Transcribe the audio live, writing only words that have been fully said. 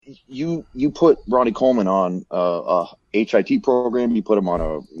you put Ronnie Coleman on a HIT program, you put him on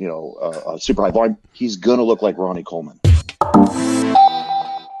a super high volume, he's gonna look like Ronnie Coleman.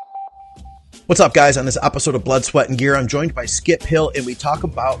 What's up, guys? On this episode of Blood, Sweat, and Gear, I'm joined by Skip Hill, and we talk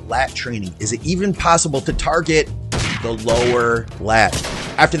about lat training. Is it even possible to target the lower lat?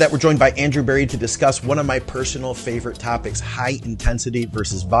 After that, we're joined by Andrew Berry to discuss one of my personal favorite topics, high intensity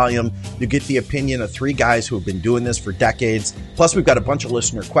versus volume. You get the opinion of three guys who have been doing this for decades. Plus, we've got a bunch of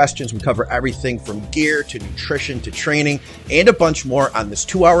listener questions. We cover everything from gear to nutrition to training and a bunch more on this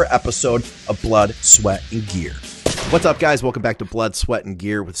 2-hour episode of Blood, Sweat, and Gear. What's up, guys? Welcome back to Blood, Sweat, and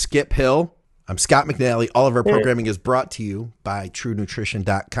Gear with Skip Hill. I'm Scott McNally. All of our programming is brought to you by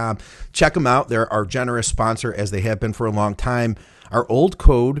TrueNutrition.com. Check them out. They're our generous sponsor, as they have been for a long time. Our old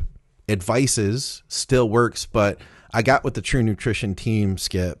code, Advices, still works, but I got with the True Nutrition team,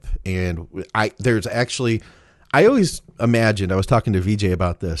 Skip, and I always imagined, I was talking to VJ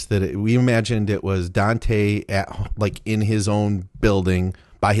about this, that we imagined it was Dante in his own building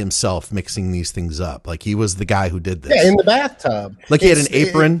by himself mixing these things up. Like he was the guy who did this. Yeah, in the bathtub. Like he had an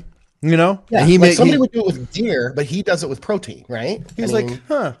apron. You know, yeah, somebody would do it with deer, but he does it with protein, right? He's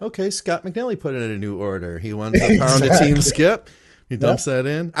okay, Scott McNally put in a new order. He wants a pound of Team Skip. He dumps that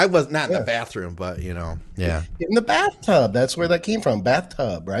in. I was not in the bathroom, but yeah. In the bathtub. That's where that came from.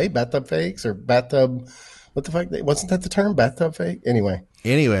 Bathtub, right? Bathtub fakes or bathtub. What the fuck? Wasn't that the term? Bathtub fake? Anyway.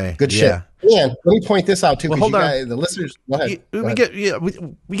 Good shit. And let me point this out too. Well, hold on. The listeners, go ahead.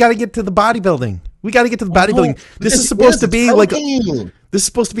 We got to get to the bodybuilding. This is supposed to be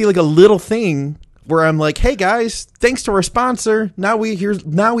like a little thing where I'm like, hey guys, thanks to our sponsor. Now we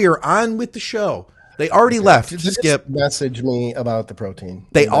are on with the show. They already left. Skip, message me about the protein.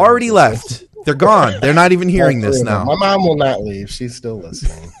 They already left. They're gone. They're not even hearing this now. My mom will not leave. She's still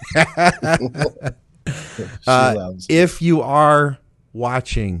listening. If you are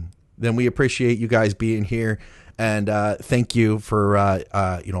watching, then we appreciate you guys being here. And thank you for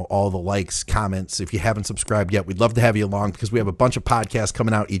all the likes, comments. If you haven't subscribed yet, we'd love to have you along because we have a bunch of podcasts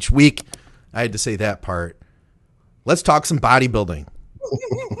coming out each week. I had to say that part. Let's talk some bodybuilding.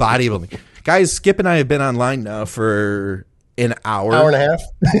 Guys, Skip and I have been online now for an hour and a half.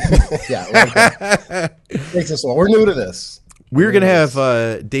 Yeah, makes us long. We're new to this. We're going to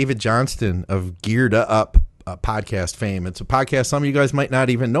have David Johnston of Geared Up podcast fame. It's a podcast some of you guys might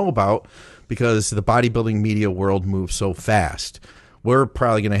not even know about because the bodybuilding media world moves so fast. We're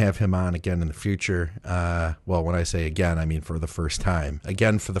probably going to have him on again in the future. Well, when I say again, I mean for the first time.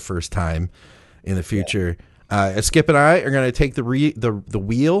 Again for the first time in the future. Skip and I are going to take the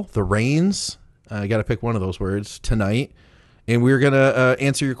reins. I got to pick one of those words tonight. And we're going to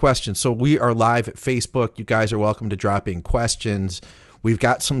answer your questions. So we are live at Facebook. You guys are welcome to drop in questions. We've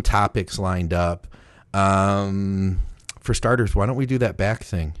got some topics lined up. For starters, why don't we do that back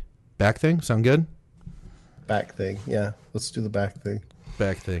thing? Back thing? Sound good? Back thing. Yeah. Let's do the back thing.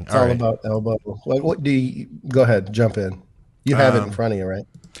 Back thing. It's all about elbow. What do you go ahead, jump in. You have it in front of you, right?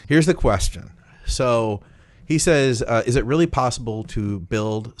 Here's the question. So he says, is it really possible to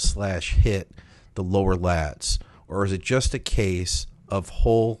build/hit the lower lats? Or is it just a case of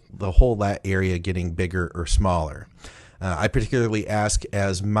the whole lat area getting bigger or smaller? I particularly ask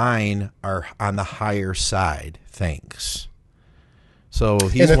as mine are on the higher side. Thanks. So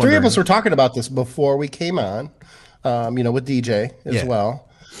he's and the three of us were talking about this before we came on, with DJ as well,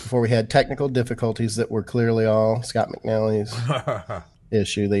 before we had technical difficulties that were clearly all Scott McNally's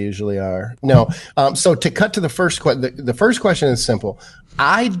issue. They usually are. No. So to cut to the first question, the first question is simple.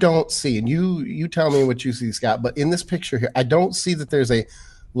 I don't see, and you tell me what you see, Scott, but in this picture here, I don't see that there's a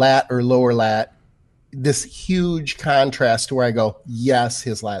lat or lower lat, this huge contrast to where I go, yes,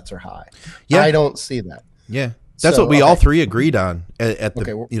 his lats are high. Yeah. I don't see that. Yeah. That's what we all three agreed on at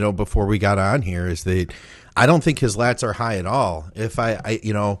the, before we got on here is that I don't think his lats are high at all. If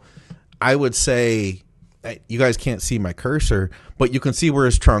I would say, you guys can't see my cursor, but you can see where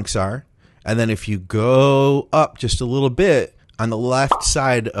his trunks are. And then if you go up just a little bit on the left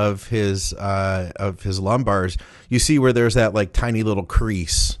side of his lumbars, you see where there's that like tiny little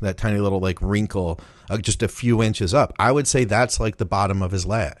crease, that tiny little like wrinkle, just a few inches up. I would say that's like the bottom of his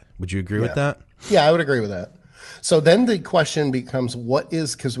lat. Would you agree with that? Yeah, I would agree with that. So then the question becomes,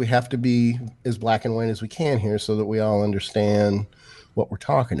 because we have to be as black and white as we can here so that we all understand what we're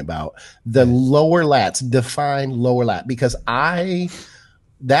talking about. The lower lats, define lower lat, because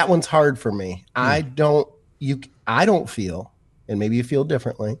that one's hard for me. I don't feel, and maybe you feel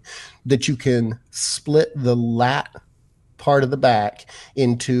differently, that you can split the lat part of the back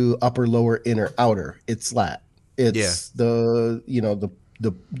into upper, lower, inner, outer. It's lat. It's the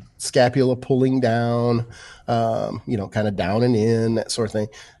scapula pulling down, kind of down and in, that sort of thing.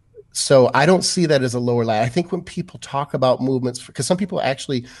 So I don't see that as a lower lat. I think when people talk about movements, because some people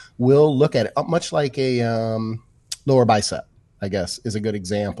actually will look at it much like a lower bicep, I guess, is a good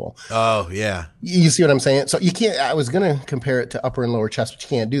example. Oh, yeah. You see what I'm saying? So you can't, I was going to compare it to upper and lower chest, but you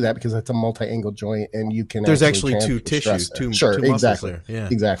can't do that because it's a multi-angle joint and you can There's actually two tissues, two exactly. there. Yeah.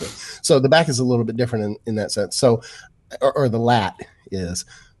 Exactly. So the back is a little bit different in that sense. So, or the lat is.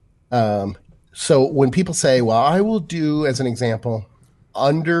 So when people say, well, I will do, as an example,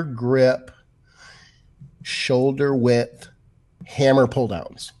 under grip, shoulder width, hammer pull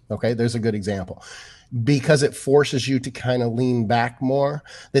downs. Okay, there's a good example. Because it forces you to kind of lean back more,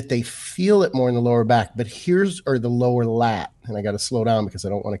 that they feel it more in the lower back. But or the lower lat. And I got to slow down because I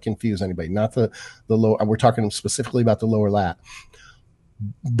don't want to confuse anybody. Not the lower, we're talking specifically about the lower lat.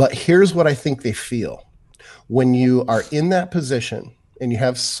 But here's what I think they feel. When you are in that position, and you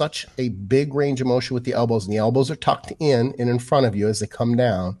have such a big range of motion with the elbows, and the elbows are tucked in and in front of you as they come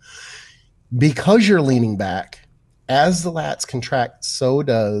down, because you're leaning back, as the lats contract, so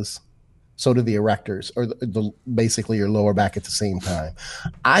do the erectors, or basically your lower back at the same time.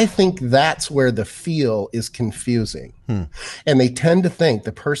 I think that's where the feel is confusing. And they tend to think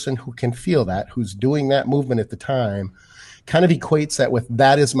the person who can feel that, who's doing that movement at the time, kind of equates that with,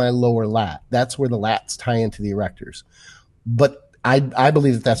 that is my lower lat. That's where the lats tie into the erectors. But I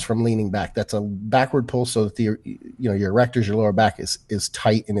believe that that's from leaning back. That's a backward pull so that your erectors, your lower back is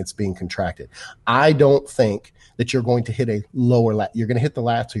tight and it's being contracted. I don't think that you're going to hit a lower lat. You're going to hit the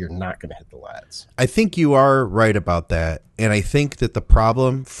lats or you're not going to hit the lats. I think you are right about that. And I think that the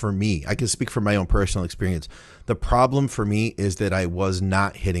problem for me, I can speak from my own personal experience. The problem for me is that I was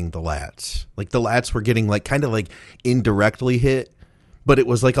not hitting the lats. Like the lats were getting kind of indirectly hit, but it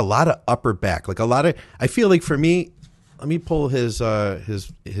was like a lot of upper back, I feel like for me, let me pull his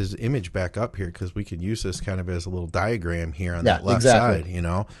image back up here because we could use this kind of as a little diagram here on that left side.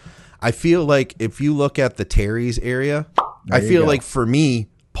 I feel like if you look at the teres area, I feel like for me,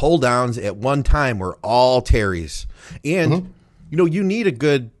 pull downs at one time were all teres. And, you need a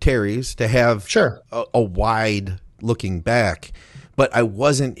good teres to have a wide looking back, but I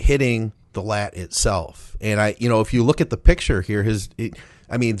wasn't hitting the lat itself. And if you look at the picture here,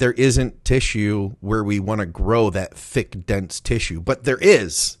 there isn't tissue where we want to grow that thick, dense tissue, but there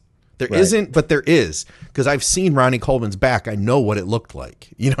is. There isn't, but there is. Because I've seen Ronnie Coleman's back. I know what it looked like.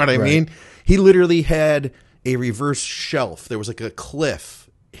 You know what I mean? He literally had a reverse shelf. There was like a cliff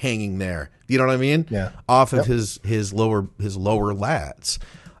hanging there. You know what I mean? Yeah. Off of his lower lats.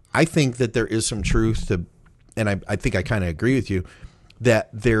 I think that there is some truth to, and I think I kind of agree with you, that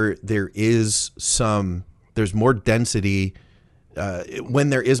there's more density.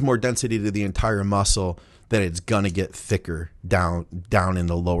 When there is more density to the entire muscle, that it's going to get thicker down in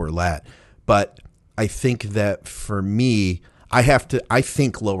the lower lat. But I think that for me, I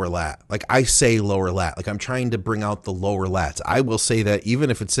think lower lat. Like I say lower lat. Like I'm trying to bring out the lower lats. I will say that even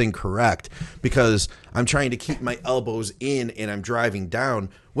if it's incorrect, because I'm trying to keep my elbows in and I'm driving down,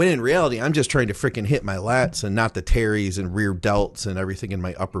 when in reality, I'm just trying to freaking hit my lats and not the teres and rear delts and everything in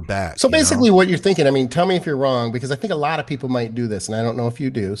my upper back. So basically what you're thinking, tell me if you're wrong, because I think a lot of people might do this, and I don't know if you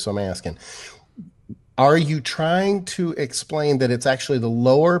do, so I'm asking. Are you trying to explain that it's actually the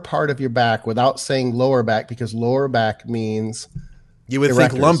lower part of your back without saying lower back, because lower back means you would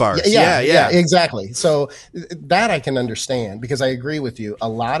think lumbar? Yeah, exactly. So that I can understand, because I agree with you. A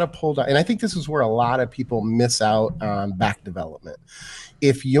lot of pull down, and I think this is where a lot of people miss out on back development.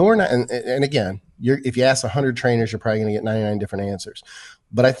 If you're not, and again, if you ask 100 trainers, you're probably going to get 99 different answers.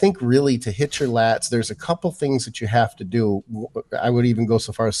 But I think really to hit your lats, there's a couple things that you have to do. I would even go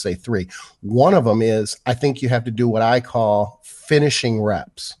so far as to say 3. One of them is, I think you have to do what I call finishing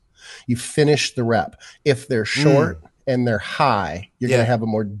reps. You finish the rep. If they're short and they're high, you're going to have a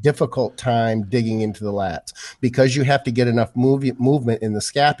more difficult time digging into the lats, because you have to get enough movement in the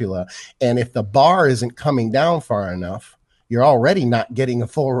scapula. And if the bar isn't coming down far enough, you're already not getting a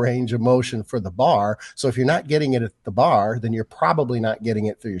full range of motion for the bar. So if you're not getting it at the bar, then you're probably not getting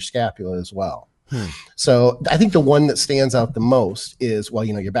it through your scapula as well. So I think the one that stands out the most is,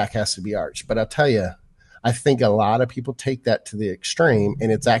 your back has to be arched. But I'll tell you, I think a lot of people take that to the extreme, and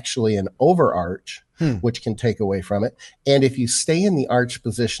it's actually an overarch, which can take away from it. And if you stay in the arch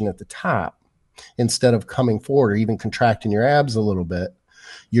position at the top, instead of coming forward or even contracting your abs a little bit,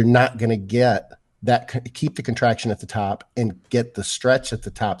 you're not going to get that, keep the contraction at the top and get the stretch at the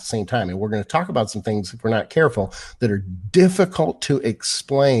top at the same time. And we're going to talk about some things, if we're not careful, that are difficult to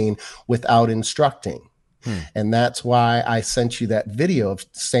explain without instructing. And that's why I sent you that video of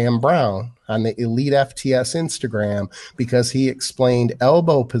Sam Brown on the Elite FTS Instagram, because he explained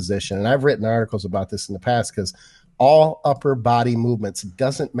elbow position. And I've written articles about this in the past, because all upper body movements,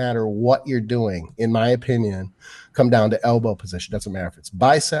 doesn't matter what you're doing, in my opinion, come down to elbow position. Doesn't matter if it's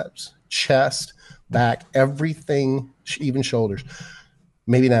biceps, chest, back, everything, even shoulders.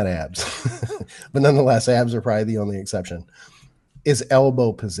 Maybe not abs, but nonetheless, abs are probably the only exception, is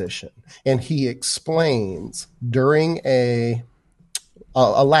elbow position. And he explains during a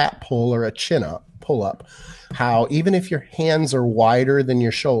lat pull or a chin up, pull up, how even if your hands are wider than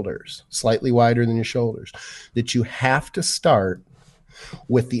your shoulders, slightly wider than your shoulders, that you have to start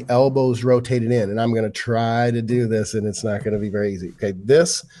with the elbows rotated in. And I'm going to try to do this, and it's not going to be very easy. Okay,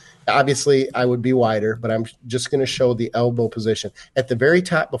 this, obviously, I would be wider, but I'm just going to show the elbow position. At the very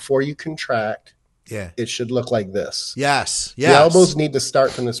top, before you contract, it should look like this. Yes. The elbows need to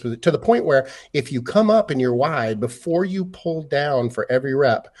start from this position, to the point where if you come up and you're wide, before you pull down for every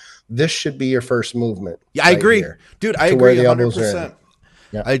rep, this should be your first movement. Yeah, I agree. Here, dude, I agree 100%.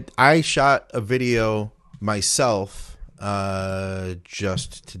 Yeah. I shot a video myself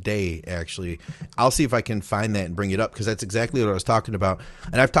just today, actually. I'll see if I can find that and bring it up, because that's exactly what I was talking about.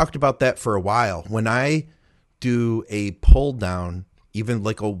 And I've talked about that for a while. When I do a pull down, even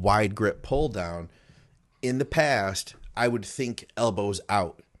like a wide grip pull down, in the past, I would think elbows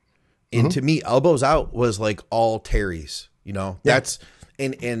out. And to me, elbows out was like all Terry's, you know. That's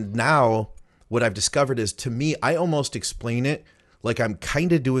and now what I've discovered is, to me, I almost explain it like I'm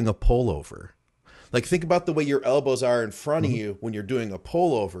kind of doing a pullover. Like, think about the way your elbows are in front of you when you're doing a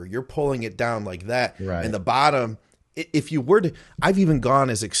pullover. You're pulling it down like that. Right. And the bottom, if you were to, I've even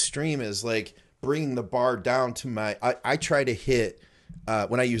gone as extreme as like bringing the bar down to my, I try to hit,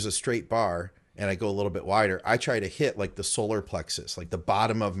 when I use a straight bar and I go a little bit wider, I try to hit like the solar plexus, like the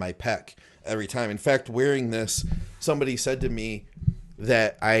bottom of my pec every time. In fact, wearing this, somebody said to me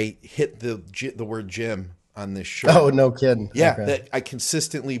that I hit the word gym on this shirt. Oh, no kidding. Yeah, Okay. that I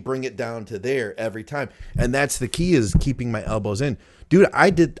consistently bring it down to there every time. And that's the key, is keeping my elbows in. Dude,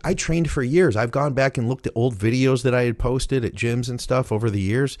 I trained for years. I've gone back and looked at old videos that I had posted at gyms and stuff over the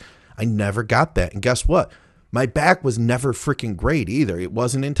years. I never got that. And guess what? My back was never freaking great either. It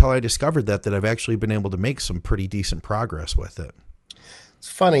wasn't until I discovered that I've actually been able to make some pretty decent progress with it. It's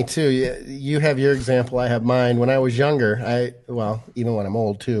funny too. You have your example, I have mine. When I was younger, even when I'm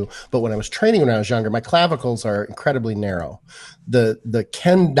old too, but when I was training when I was younger, my clavicles are incredibly narrow. The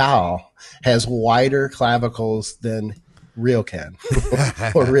Ken Doll has wider clavicles than real Ken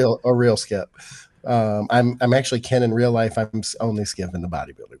or real Skip. I'm actually Ken in real life. I'm only Skip in the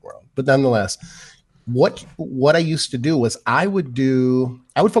bodybuilding world. But nonetheless, what I used to do was I would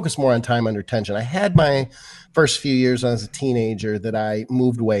focus more on time under tension. I had my first few years as a teenager that I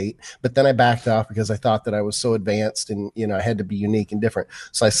moved weight, but then I backed off because I thought that I was so advanced and, I had to be unique and different.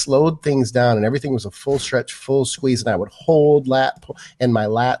 So I slowed things down, and everything was a full stretch, full squeeze, and I would hold lat, and my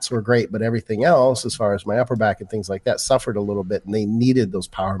lats were great, but everything else, as far as my upper back and things like that, suffered a little bit, and they needed those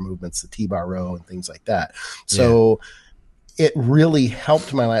power movements, the T-bar row and things like that. So it really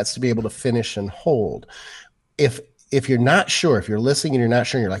helped my lats to be able to finish and hold. If you're not sure, if you're listening and you're not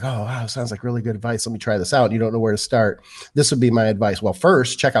sure, you're like, oh, wow, sounds like really good advice. Let me try this out. And you don't know where to start. This would be my advice. Well,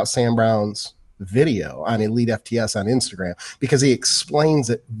 first, check out Sam Brown's video on Elite FTS on Instagram, because he explains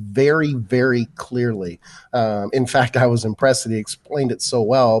it very, very clearly. In fact, I was impressed that he explained it so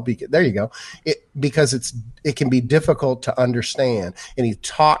well. There you go. Because it can be difficult to understand. And he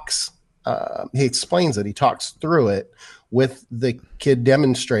explains it. He talks through it with the kid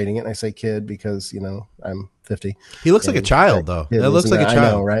demonstrating it. And I say kid because, I'm 50. He looks like a child, though. It looks like a child.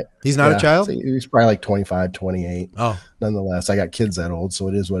 I know, right? He's not a child? So he's probably like 25, 28. Oh. Nonetheless, I got kids that old, so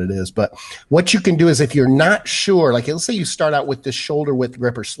it is what it is. But what you can do is, if you're not sure, like let's say you start out with this shoulder width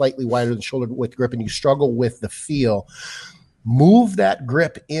grip or slightly wider than shoulder width grip, and you struggle with the feel, move that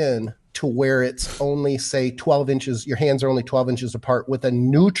grip in to where it's only, say, 12 inches. Your hands are only 12 inches apart with a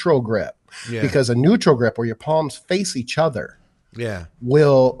neutral grip. Yeah. Because a neutral grip, where your palms face each other,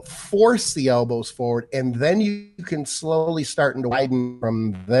 will force the elbows forward, and then you can slowly start to widen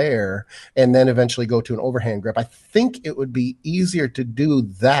from there, and then eventually go to an overhand grip. I think it would be easier to do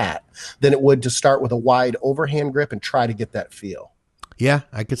that than it would to start with a wide overhand grip and try to get that feel. Yeah,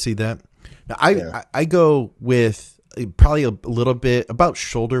 I could see that. Now, I go with probably a little bit about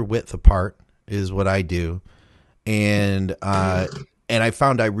shoulder width apart is what I do, and I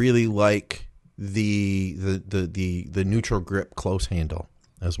found I really like the neutral grip close handle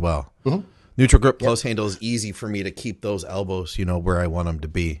as well. Mm-hmm. Neutral grip close handle is easy for me to keep those elbows, where I want them to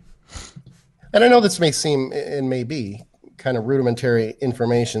be. And I know this may seem and may be kind of rudimentary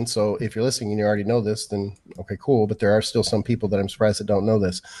information. So if you're listening and you already know this, then okay, cool. But there are still some people that I'm surprised that don't know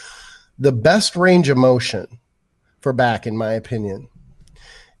this. The best range of motion for back, in my opinion,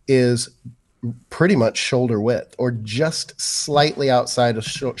 is pretty much shoulder width or just slightly outside of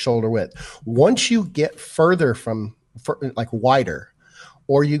shoulder width. Once you get further like wider,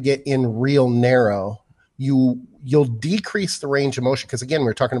 or you get in real narrow, you'll decrease the range of motion. Because again, we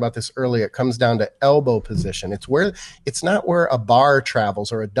were talking about this earlier. It comes down to elbow position. It's not where a bar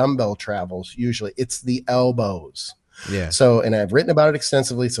travels or a dumbbell travels. Usually it's the elbows. Yeah. So, and I've written about it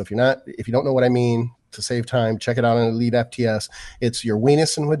extensively. So if you don't know what I mean, to save time, check it out on Elite FTS. It's your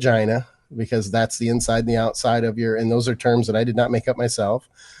weenus and vagina, because that's the inside and the outside of and those are terms that I did not make up myself.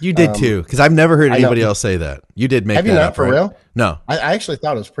 You did too, because I've never heard anybody else say that. You did make that up. Have you not, for real? No. I actually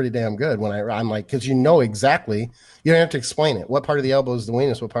thought it was pretty damn good when I'm like, because exactly, you don't have to explain it. What part of the elbow is the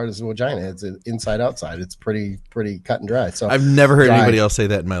weenus? What part is the vagina? It's inside, outside. It's pretty cut and dry. So I've never heard anybody else say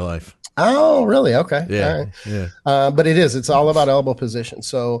that in my life. Oh, really? Okay. Yeah. All right. Yeah. But it's all about elbow position.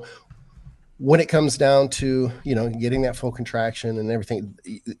 So when it comes down to, getting that full contraction and everything,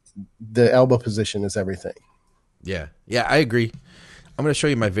 the elbow position is everything. Yeah. Yeah, I agree. I'm going to show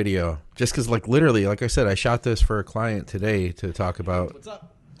you my video just because, literally, like I said, I shot this for a client today to talk about. What's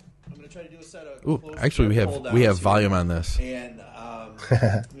up? I'm going to try to do a set of. Ooh, actually, we have volume on this. And,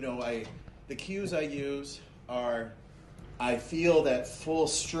 the cues I use are, I feel that full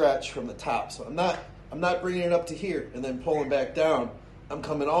stretch from the top. So I'm not bringing it up to here and then pulling back down. I'm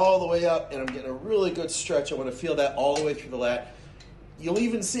coming all the way up, and I'm getting a really good stretch. I want to feel that all the way through the lat. You'll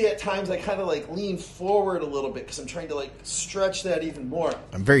even see at times I kind of lean forward a little bit because I'm trying to stretch that even more.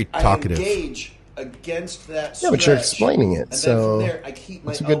 I'm very talkative. I engage against that stretch. Yeah, but you're explaining it. And so then from there, I keep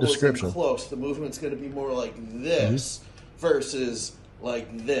my that's a good elbows description. in close. The movement's going to be more like this versus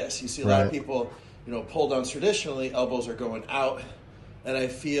like this. You see a lot of people, pull downs traditionally, elbows are going out, and I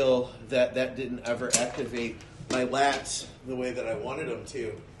feel that didn't ever activate my lats the way that I wanted them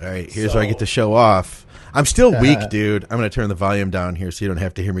to. All right, here's where I get to show off. I'm still weak, dude. I'm going to turn the volume down here so you don't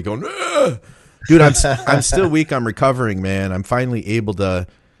have to hear me going, ugh! Dude, I'm still weak. I'm recovering, man. I'm finally able to.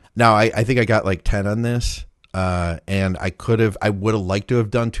 Now, I think I got 10 on this, and I would have liked to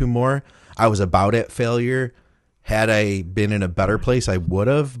have done 2 more. I was about at failure. Had I been in a better place, I would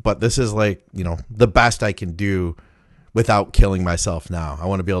have. But this is the best I can do without killing myself now. I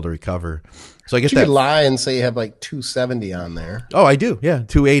want to be able to recover. So I guess you could lie and say you have 270 on there. Oh, I do. Yeah,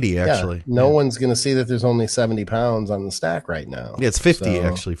 280 actually. Yeah, no one's going to see that there's only 70 pounds on the stack right now. Yeah, it's 50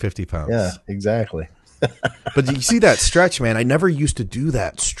 actually, 50 pounds. Yeah, exactly. But you see that stretch, man? I never used to do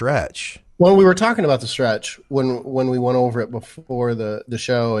that stretch. Well, we were talking about the stretch when we went over it before the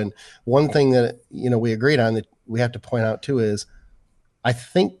show, and one thing that we agreed on that we have to point out too is I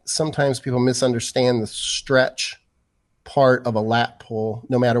think sometimes people misunderstand the stretch part of a lat pull,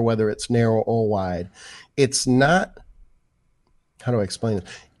 no matter whether it's narrow or wide. It's not, how do I explain it?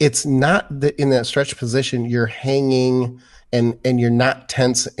 It's not that in that stretch position you're hanging and you're not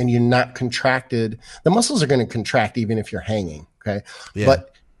tense and you're not contracted. The muscles are going to contract even if you're hanging, okay? Yeah.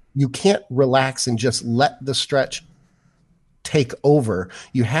 But you can't relax and just let the stretch take over.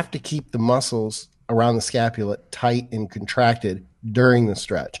 You have to keep the muscles around the scapula tight and contracted during the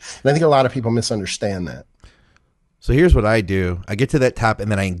stretch. And I think a lot of people misunderstand that. So here's what I do. I get to that top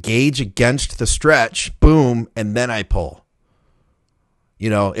and then I engage against the stretch, boom, and then I pull.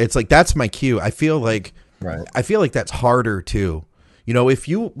 It's that's my cue. I feel like that's harder too. If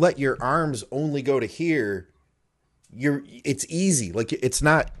you let your arms only go to here, it's easy. It's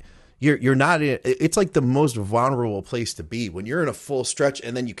not you're not in, it's the most vulnerable place to be. When you're in a full stretch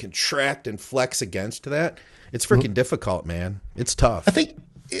and then you contract and flex against that, it's freaking difficult, man. It's tough. I think,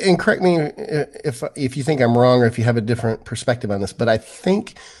 and correct me if you think I'm wrong or if you have a different perspective on this, but I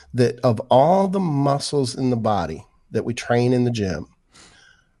think that of all the muscles in the body that we train in the gym,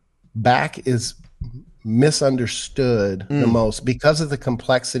 back is misunderstood the most because of the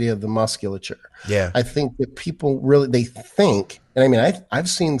complexity of the musculature. Yeah. I think that people really, they think, and I mean, I've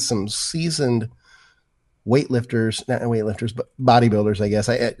seen some seasoned weightlifters, not weightlifters, but bodybuilders, I guess.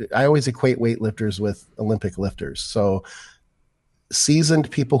 I always equate weightlifters with Olympic lifters. So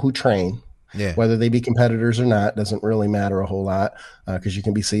seasoned people who train, whether they be competitors or not, doesn't really matter a whole lot because you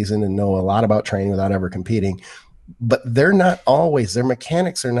can be seasoned and know a lot about training without ever competing. But they're not always, their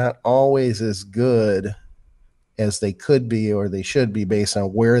mechanics are not always as good as they could be or they should be based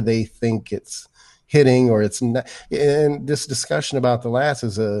on where they think it's hitting or it's not. And this discussion about the lats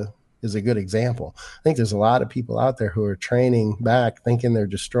is a good example. I think there's a lot of people out there who are training back thinking they're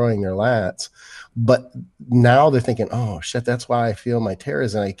destroying their lats, but now they're thinking, oh shit, that's why I feel my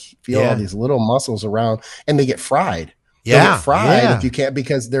tears and I feel all these little muscles around, and they get fried. Yeah, get fried if you can't,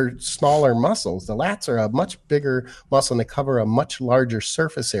 because they're smaller muscles. The lats are a much bigger muscle and they cover a much larger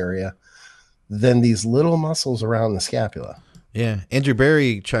surface area than these little muscles around the scapula. Yeah. Andrew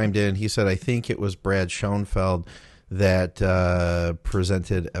Barry chimed in. He said, I think it was Brad Schoenfeld that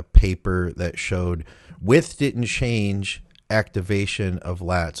presented a paper that showed width didn't change activation of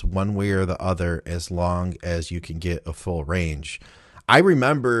lats one way or the other as long as you can get a full range. I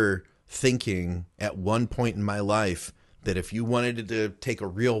remember thinking at one point in my life that if you wanted to take a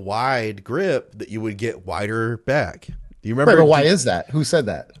real wide grip, that you would get wider back. Do you remember? Right, but why is that? Who said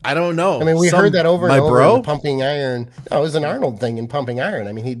that? I don't know. I mean, we heard that over and over bro? in the Pumping Iron. No, it was an Arnold thing in Pumping Iron.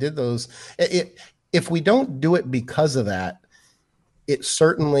 I mean, he did those. If we don't do it because of that, it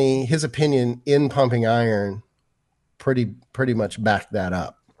certainly, his opinion in Pumping Iron pretty much backed that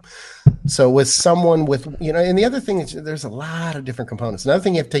up. So with someone with, and the other thing is there's a lot of different components. Another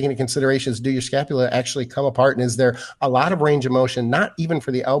thing you have to take into consideration is, do your scapula actually come apart? And is there a lot of range of motion, not even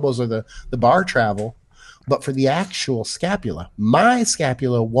for the elbows or the bar travel, but for the actual scapula? My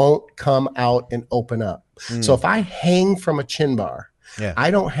scapula won't come out and open up. So if I hang from a chin bar, I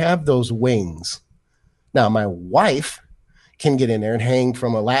don't have those wings. Now, my wife can get in there and hang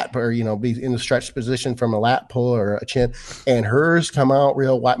from a lat, or be in the stretched position from a lat pull or a chin, and hers come out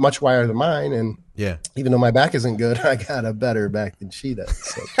real wide, much wider than mine. And even though my back isn't good, I got a better back than she does.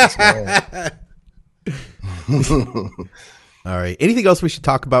 So All right. Anything else we should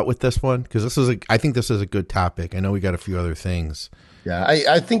talk about with this one? Because I think this is a good topic. I know we got a few other things. Yeah,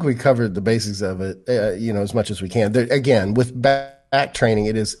 I think we covered the basics of it, as much as we can. Again, with back training,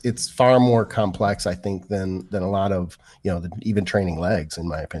 it's far more complex, I think, than a lot of even training legs, in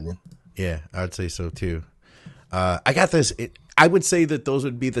my opinion. Yeah, I'd say so too. I got this. I would say that those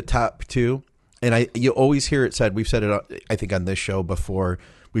would be the top two, and you always hear it said. We've said it, I think, on this show before.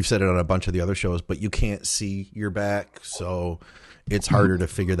 We've said it on a bunch of the other shows, but you can't see your back, so it's harder to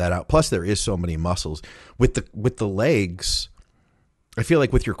figure that out. Plus, there is so many muscles with the legs. I feel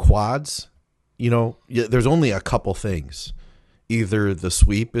like with your quads, there's only a couple things. Either the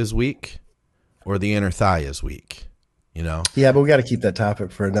sweep is weak, or the inner thigh is weak. Yeah, but we got to keep that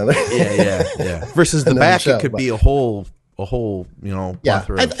topic for another. Yeah. Versus the back, it could be a whole.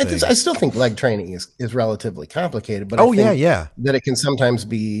 Plethora of things. I still think leg training is relatively complicated, but that it can sometimes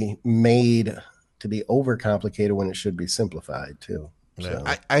be made to be overcomplicated when it should be simplified too. So.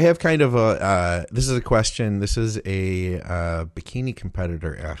 I have kind of this is a question. This is a bikini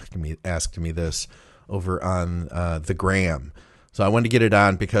competitor asked me this over on the Gram. So I wanted to get it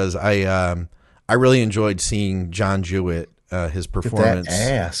on because I really enjoyed seeing John Jewett, his performance.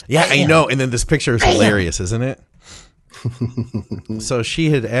 Ass. Yeah, I know. And then this picture is hilarious, isn't it? So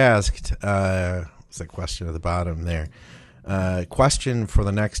she had asked, what's the question at the bottom there? Question for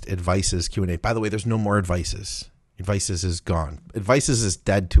the next Advices Q&A. By the way, there's no more Advices. Advices is gone. Advices is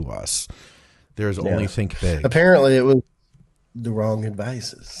dead to us. There's only Think Big. Apparently it was the wrong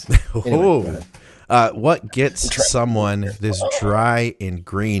advices. Anyway, what gets someone this dry and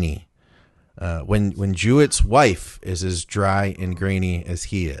grainy? When Jewett's wife is as dry and grainy as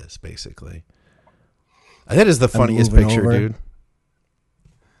he is, basically. That is the funniest picture, dude.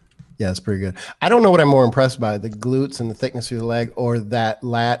 Yeah, it's pretty good. I don't know what I'm more impressed by, the glutes and the thickness of the leg, or that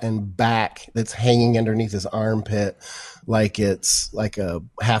lat and back that's hanging underneath his armpit like it's like a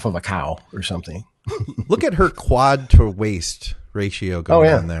half of a cow or something. Look at her quad to waist ratio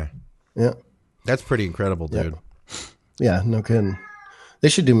going on there. Yeah. That's pretty incredible, dude. Yeah, no kidding. They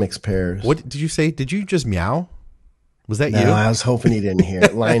should do mixed pairs. What did you say? Did you just meow? Was that you? No, I was hoping he didn't hear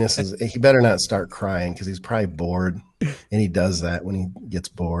it. Linus he better not start crying because he's probably bored, and he does that when he gets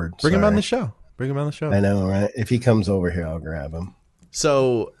bored. Bring him on the show. I know, right? If he comes over here, I'll grab him.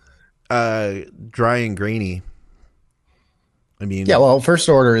 So, dry and grainy. I mean, yeah. Well, first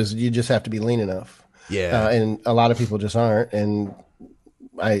order is you just have to be lean enough. Yeah, and a lot of people just aren't. And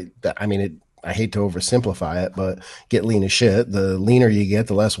I hate to oversimplify it, but get lean as shit. The leaner you get,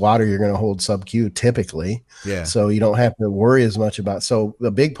 the less water you're going to hold sub-Q typically. Yeah. So you don't have to worry as much about. So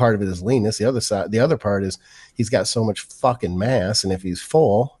the big part of it is leanness. The other part is he's got so much fucking mass, and if he's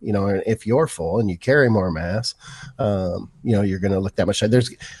full, and if you're full and you carry more mass, you're going to look that much. I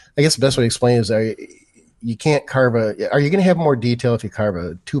guess the best way to explain is you can't carve are you going to have more detail if you carve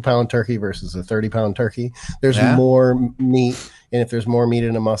a 2-pound turkey versus a 30-pound turkey? There's more meat. And if there's more meat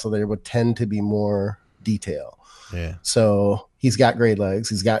in a muscle, there would tend to be more detail. Yeah. So he's got great legs.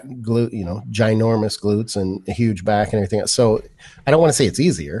 He's got ginormous glutes and a huge back and everything else. So I don't want to say it's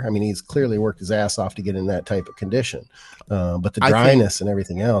easier. I mean, he's clearly worked his ass off to get in that type of condition. But the dryness and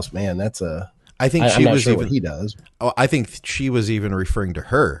everything else, man, I think I'm not sure what he does. Oh, I think she was even referring to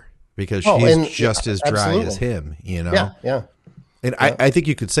her because she's just as dry as him, Yeah. And I think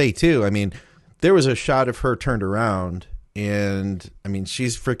you could say too, I mean, there was a shot of her turned around and I mean,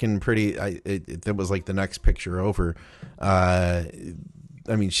 she's freaking pretty. That was like the next picture over. I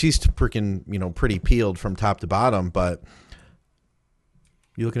mean, she's freaking, you know, pretty peeled from top to bottom. But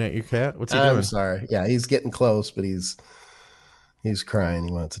you looking at your cat? What's he doing? I'm sorry. Yeah, he's getting close, but he's crying.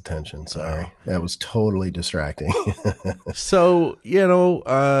 He wants attention. Sorry, that was totally distracting. So, you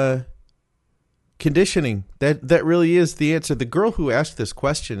know, conditioning, that really is the answer. The girl who asked this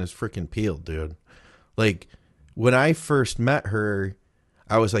question is freaking peeled, dude. Like, when I first met her,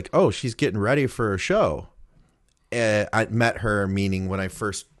 I was like, oh, she's getting ready for a show. I met her, meaning when I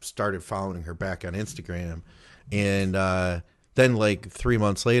first started following her back on Instagram. And then like 3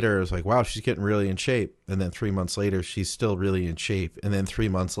 months later, I was like, wow, she's getting really in shape. And then 3 months later, she's still really in shape. And then 3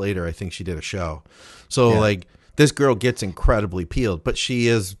 months later, I think she did a show. So like, this girl gets incredibly peeled, but she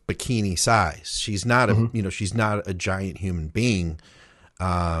is bikini size. She's not a, you know, she's not a giant human being.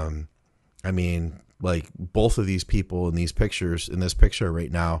 I mean, like, both of these people in these pictures, in this picture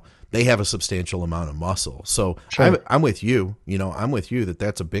right now, they have a substantial amount of muscle. So I'm with you, you know, I'm with you that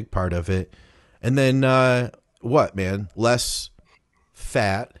that's a big part of it. And then what, man? Less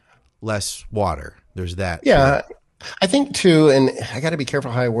fat, less water. There's that. Yeah. I think too, and I got to be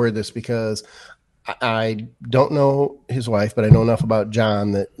careful how I word this because I don't know his wife, but I know enough about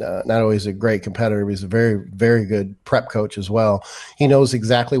John that not only is he a great competitor, but he's a very, very good prep coach as well. He knows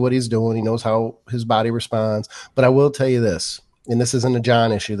exactly what he's doing. He knows how his body responds. But I will tell you this, and this isn't a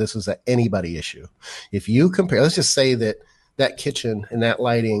John issue. This is an anybody issue. If you compare, let's just say that kitchen and that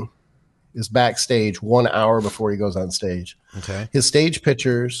lighting is backstage 1 hour before he goes on stage. Okay. His stage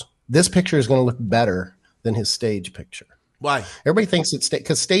pictures, this picture is going to look better than his stage picture. Why? Everybody thinks it's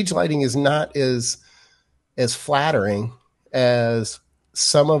because stage lighting is not as flattering as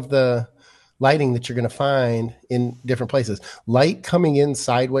some of the lighting that you're going to find in different places. Light coming in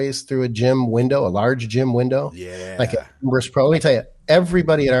sideways through a gym window, a large gym window, like at Armbrust Pro. Let me tell you,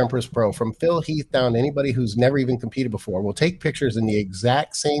 everybody at Armbrust Pro, from Phil Heath down to anybody who's never even competed before, will take pictures in the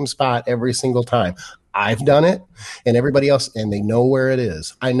exact same spot every single time. I've done it, and everybody else, and they know where it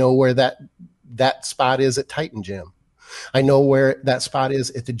is. I know where that spot is at Titan Gym. I know where that spot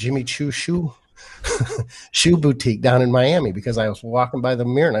is at the Jimmy Choo shoe boutique down in Miami because I was walking by the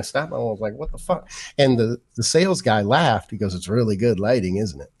mirror and I stopped and I was like, what the fuck? And the sales guy laughed. He goes, it's really good lighting,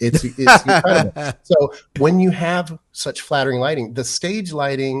 isn't it? It's incredible. So when you have such flattering lighting, the stage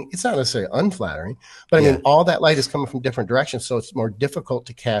lighting, it's not necessarily unflattering, but I mean, all that light is coming from different directions. So it's more difficult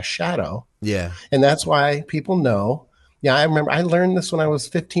to cast shadow. Yeah. And that's why people know. Yeah. I remember I learned this when I was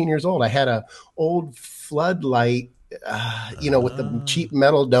 15 years old. I had a old floodlight, with the cheap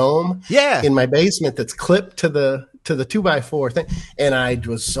metal dome in my basement that's clipped to the 2x4 thing. And I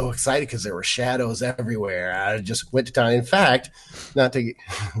was so excited because there were shadows everywhere. I just went to town. In fact, not to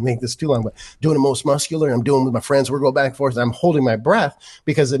make this too long, but doing the most muscular, I'm doing with my friends. We're going back and forth. I'm holding my breath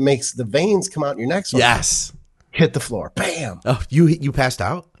because it makes the veins come out in your neck. So hit the floor. Bam. Oh, you passed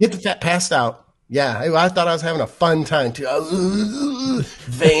out? Passed out. Yeah, I thought I was having a fun time too.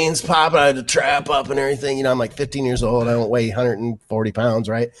 Veins popping, I had to trap up and everything. You know, I'm like 15 years old. I don't weigh 140 pounds,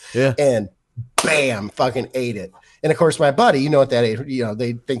 right? Yeah. And bam, fucking ate it. And of course, my buddy, at that age,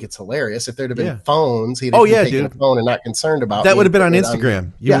 they think it's hilarious. If there'd have been phones, he'd have taken a phone and not concerned about that. Would have been on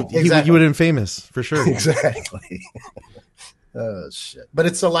Instagram. Exactly. You would have been famous for sure. Exactly. Oh shit! But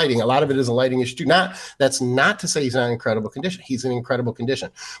it's the lighting. A lot of it is a lighting issue. That's not to say he's not in incredible condition. He's in incredible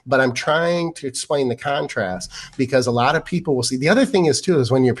condition. But I'm trying to explain the contrast because a lot of people will see. The other thing is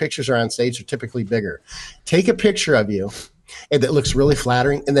when your pictures are on stage, they're typically bigger. Take a picture of you and that looks really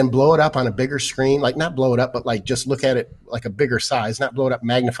flattering, and then blow it up on a bigger screen. Like not blow it up, but like just look at it like a bigger size. Not blow it up,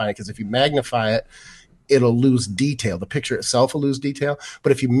 magnify it. Because if you magnify it, it'll lose detail. The picture itself will lose detail.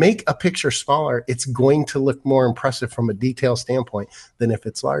 But if you make a picture smaller, it's going to look more impressive from a detail standpoint than if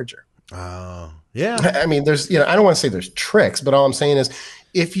it's larger. Oh, yeah. I mean, there's, I don't want to say there's tricks, but all I'm saying is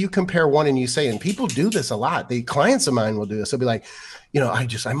if you compare one and you say, and people do this a lot, the clients of mine will do this. They'll be like,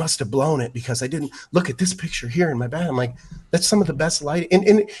 I must have blown it because I didn't look at this picture here in my bag. I'm like, that's some of the best lighting.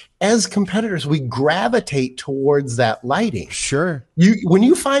 And as competitors, we gravitate towards that lighting. Sure. When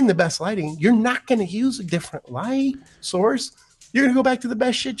you find the best lighting, you're not going to use a different light source. You're going to go back to the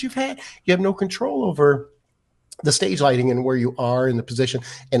best shit you've had. You have no control over the stage lighting and where you are in the position,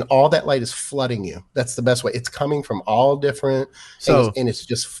 and all that light is flooding you. That's the best way. It's coming from all different things, and it's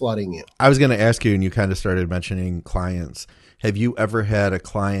just flooding you. I was going to ask you, and you kind of started mentioning clients. Have you ever had a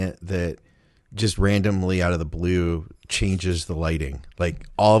client that just randomly out of the blue changes the lighting. Like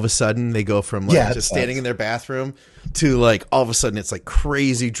all of a sudden they go from like just standing in their bathroom to like all of a sudden it's like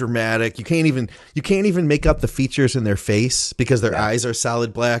crazy dramatic. You can't even make up the features in their face because their eyes are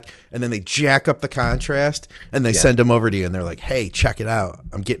solid black, and then they jack up the contrast and they send them over to you and they're like, "Hey, check it out.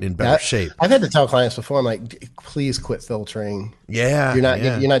 I'm getting in better shape." I've had to tell clients before, I'm like, please quit filtering. Yeah.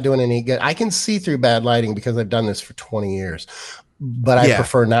 You're not doing any good. I can see through bad lighting because I've done this for 20 years. But I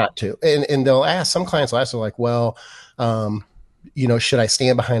prefer not to. And they'll ask, some clients will ask, they're like, well, should I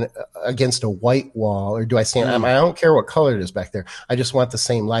stand against a white wall, or do I stand? I don't care what color it is back there. I just want the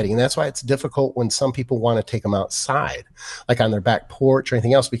same lighting. And that's why it's difficult when some people want to take them outside, like on their back porch or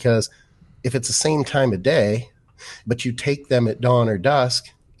anything else, because if it's the same time of day, but you take them at dawn or dusk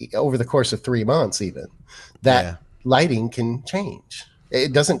over the course of 3 months, even that lighting can change.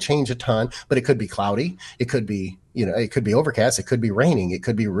 It doesn't change a ton, but it could be cloudy. It could be, it could be overcast. It could be raining. It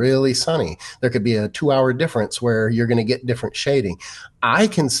could be really sunny. There could be a 2-hour difference where you're going to get different shading. I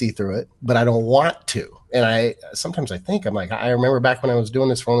can see through it, but I don't want to. And sometimes I think, I'm like, I remember back when I was doing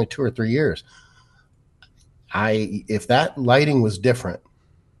this for only 2 or 3 years. If that lighting was different,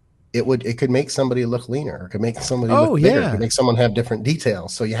 it could make somebody look leaner. It could make somebody look bigger. It could make someone have different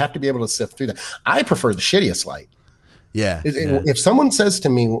details. So you have to be able to sift through that. I prefer the shittiest light. Yeah. If someone says to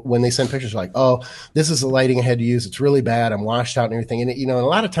me when they send pictures like, "Oh, this is the lighting I had to use. It's really bad. I'm washed out and everything." And a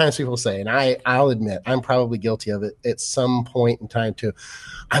lot of times people say, and I'll admit, I'm probably guilty of it at some point in time too.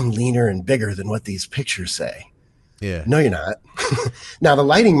 I'm leaner and bigger than what these pictures say. Yeah. No, you're not. Now the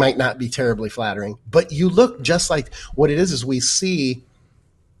lighting might not be terribly flattering, but you look just like what it is we see.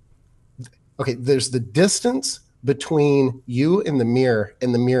 Okay, there's the distance between you and the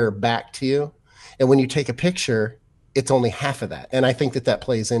mirror back to you. And when you take a picture, it's only half of that. And I think that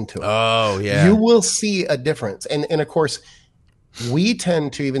plays into it. Oh, yeah. You will see a difference. And of course, we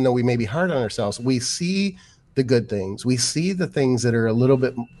tend to, even though we may be hard on ourselves, we see the good things. We see the things that are a little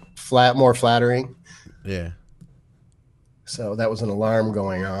bit more flattering. Yeah. So that was an alarm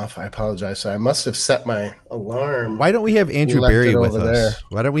going off. I apologize. So I must have set my alarm. Why don't we have Andrew Berry with us? There.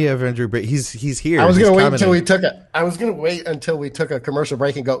 Why don't we have Andrew Berry? He's here. I was going to wait until we took a commercial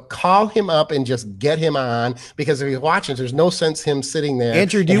break and go call him up and just get him on, because if he's watching, there's no sense him sitting there.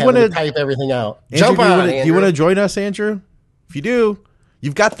 Andrew, do you want to type everything out? Andrew, Jump on. Do you want to join us, Andrew? If you do,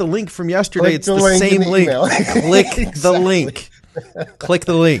 you've got the link from yesterday. It's the same link. Click the link. Click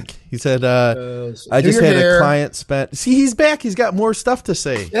the link. He said, I just had a client spent. See, he's back. He's got more stuff to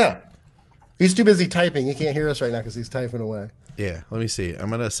say. Yeah. He's too busy typing. He can't hear us right now because he's typing away. Yeah. Let me see. I'm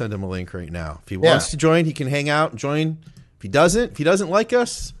going to send him a link right now. If he wants to join, he can hang out and join. If he doesn't like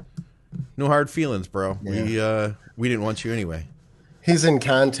us, no hard feelings, bro. Yeah. We didn't want you anyway. He's in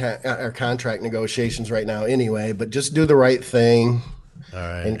contract negotiations right now anyway, but just do the right thing. All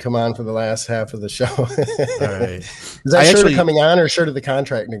right. And come on for the last half of the show. All right. Is that shirt of coming on or shirt of the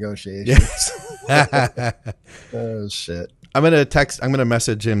contract negotiations? Yeah. Oh, shit. I'm going to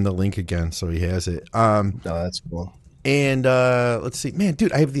message him the link again so he has it. No, that's cool. And let's see. Man,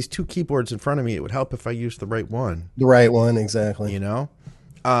 dude, I have these 2 keyboards in front of me. It would help if I used the right one. The right one, exactly. What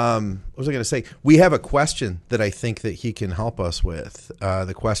was I going to say? We have a question that I think that he can help us with.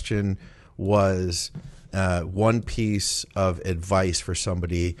 The question was... one piece of advice for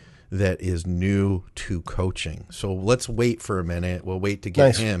somebody that is new to coaching. So let's wait for a minute. We'll wait to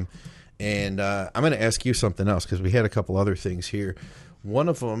get him. And I'm going to ask you something else because we had a couple other things here. One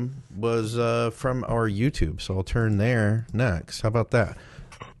of them was from our YouTube. So I'll turn there next. How about that?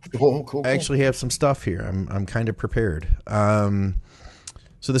 Cool. I actually have some stuff here. I'm kind of prepared.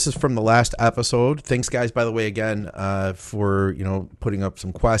 So this is from the last episode. Thanks, guys, by the way, again, for putting up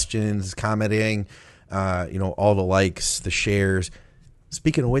some questions, commenting. All the likes, the shares.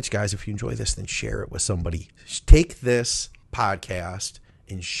 Speaking of which, guys, if you enjoy this, then share it with somebody. Take this podcast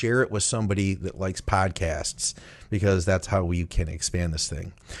and share it with somebody that likes podcasts, because that's how we can expand this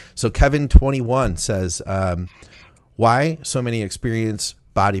thing. So Kevin21 says, why so many experienced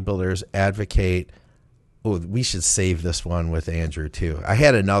bodybuilders advocate... Oh, we should save this one with Andrew, too. I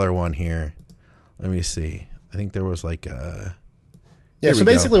had another one here. Let me see. I think there was like a... Yeah, so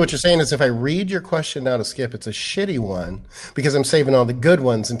basically what you're saying is if I read your question now to Skip, it's a shitty one because I'm saving all the good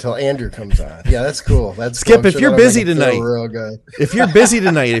ones until Andrew comes on. Yeah, that's cool. That's Skip, cool. if you're busy tonight, if you're busy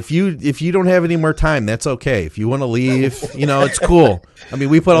tonight, if you don't have any more time, that's okay. If you want to leave, it's cool. I mean,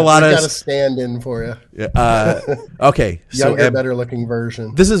 we put a lot of... got a stand-in for you. Okay. Younger, better-looking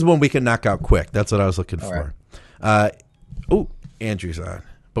version. This is one we can knock out quick. That's what I was looking for. Right. Andrew's on,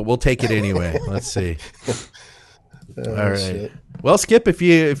 but we'll take it anyway. Let's see. Oh, All right. shit. Well, Skip,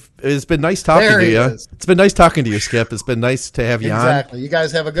 if it's been nice talking There to he you. is. It's been nice talking to you, Skip. It's been nice to have you on. Exactly. You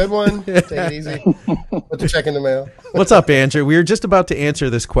guys have a good one. Take it easy. Put the check in the mail. What's up, Andrew? We were just about to answer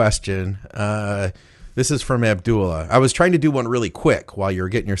this question. This is from Abdullah. I was trying to do one really quick while you were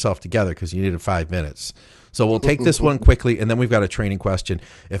getting yourself together because you needed 5 minutes. So we'll take this one quickly, and then we've got a training question.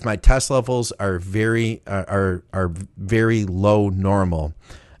 If my test levels are very low normal,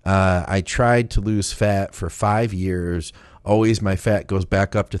 I tried to lose fat for 5 years. Always my fat goes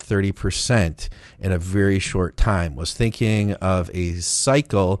back up to 30% in a very short time. Was thinking of a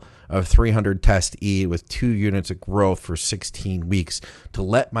cycle of 300 test E with 2 units of growth for 16 weeks to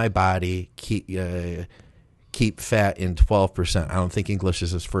let my body keep fat in 12%. I don't think English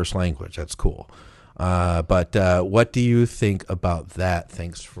is his first language. That's cool. But what do you think about that?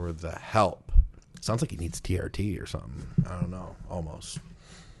 Thanks for the help. Sounds like he needs TRT or something. I don't know. Almost.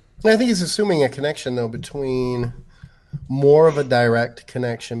 I think he's assuming a connection, though, between more of a direct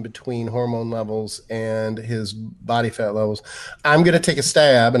connection between hormone levels and his body fat levels. I'm going to take a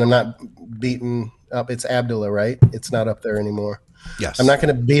stab, and I'm not beating up. It's Abdullah, right? It's not up there anymore. Yes. I'm not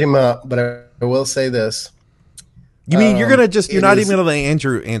going to beat him up, but I will say this. You mean you're going to you're not even going to let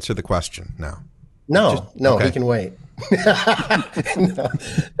Andrew answer the question now? No, okay. He can wait.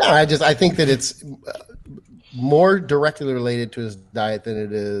 I think that it's more directly related to his diet than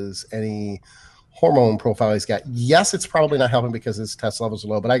it is any hormone profile he's got. Yes, it's probably not helping because his test levels are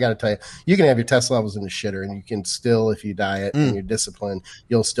low, but I got to tell you, you can have your test levels in the shitter and you can still, if you diet and you're disciplined,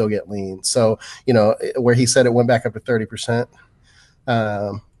 you'll still get lean. So, where he said it went back up to 30%,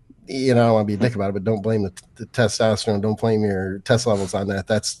 I don't want to be a dick about it, but don't blame the testosterone. Don't blame your test levels on that.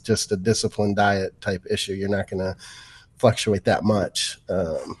 That's just a disciplined diet type issue. You're not going to fluctuate that much,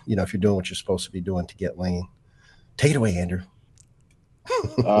 if you're doing what you're supposed to be doing to get lean. Take it away, Andrew.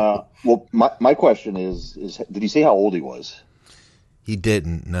 Well, my question is did he say how old he was? He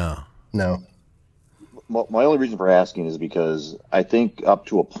didn't. No. My only reason for asking is because I think up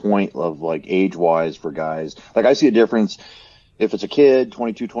to a point of like age-wise for guys, like I see a difference if it's a kid,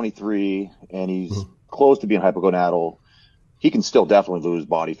 22, 23, and he's close to being hypogonadal, he can still definitely lose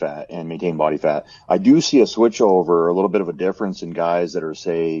body fat and maintain body fat. I do see a switch over, a little bit of a difference in guys that are,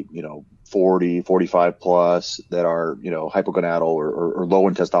 say, 40, 45 plus that are, hypogonadal or low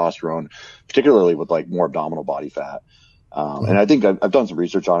in testosterone, particularly with like more abdominal body fat. And I think I've done some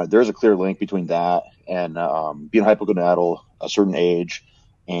research on it. There's a clear link between that and being hypogonadal, a certain age,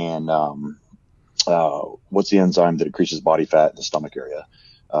 and what's the enzyme that increases body fat in the stomach area?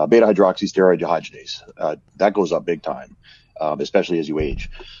 Beta hydroxysteroid dehydrogenase. That goes up big time, especially as you age.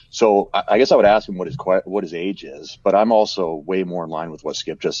 So I guess I would ask him what his age is, but I'm also way more in line with what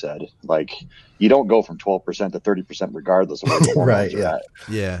Skip just said. Like, you don't go from 12% to 30% regardless of what your hormones are at.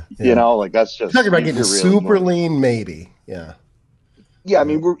 Yeah. That's just talking about getting super lean, maybe. Yeah. Yeah. I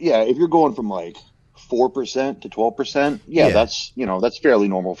mean, if you're going from like 4% to 12%, that's fairly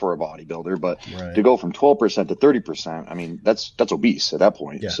normal for a bodybuilder. But to go from 12% to 30%, I mean, that's obese at that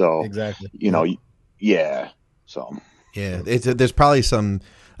point. Yeah, so exactly. So there's probably some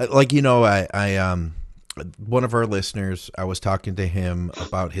I one of our listeners, I was talking to him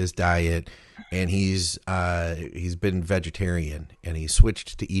about his diet, and he's been vegetarian and he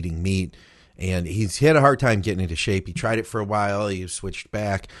switched to eating meat, and he's had a hard time getting into shape. He tried it for a while, he switched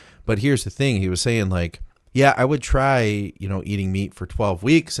back. But here's the thing, he was saying like, yeah, I would try, eating meat for 12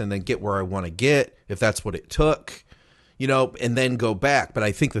 weeks and then get where I want to get if that's what it took, and then go back. But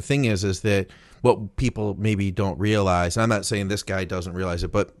I think the thing is that what people maybe don't realize, and I'm not saying this guy doesn't realize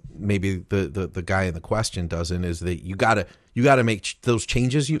it, but maybe the guy in the question doesn't, is that you gotta make those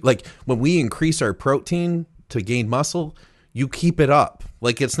changes. Like when we increase our protein to gain muscle, you keep it up.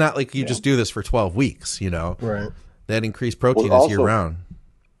 Like it's not like you just do this for 12 weeks, Right. That increased protein also, is year round.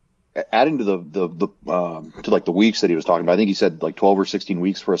 Adding to to like the weeks that he was talking about, I think he said like 12 or 16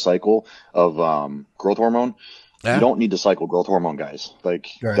 weeks for a cycle of growth hormone. Yeah. You don't need to cycle growth hormone, guys. Like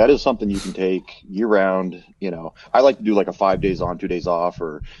that is something you can take year round. I like to do like a 5 days on, 2 days off,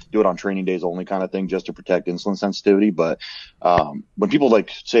 or do it on training days only kind of thing, just to protect insulin sensitivity. But when people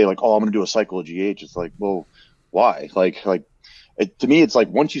say like, oh, I'm going to do a cycle of GH, it's like, well, why? To me, it's like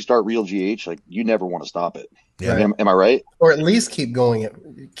once you start real GH, like you never want to stop it. Yeah. Am I right? Or at least keep going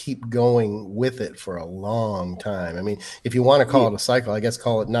with it for a long time. I mean, if you want to call it a cycle, I guess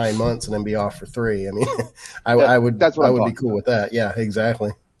call it 9 months and then be off for 3. I mean, I would be cool with that. Yeah,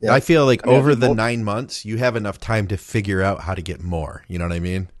 exactly. Yeah. I feel like over the 9 months, you have enough time to figure out how to get more. You know what I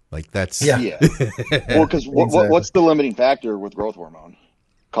mean? Like that's Well, because what's the limiting factor with growth hormone?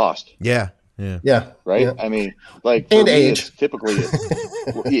 Cost. Yeah. Yeah. Right. Yeah. I mean, like, And for me, age. it's typically,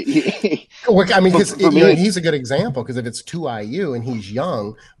 I mean, because for me, he's a good example, because if it's 2 IU and he's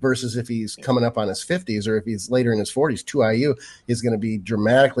young versus if he's coming up on his 50s or if he's later in his 40s, 2 IU is going to be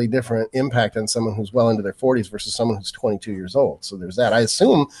dramatically different impact on someone who's well into their 40s versus someone who's 22 years old. So there's that. I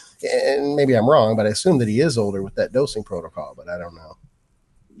assume, and maybe I'm wrong, but I assume that he is older with that dosing protocol, but I don't know.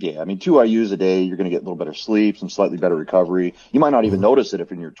 yeah, I mean, 2 IUs a day, you're going to get a little better sleep, some slightly better recovery. You might not even notice it if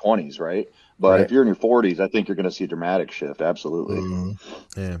you're in your 20s, right? But Right. if you're in your 40s, I think you're going to see a dramatic shift. Absolutely.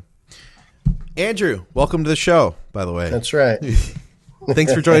 Yeah. Andrew, welcome to the show, by the way. That's right.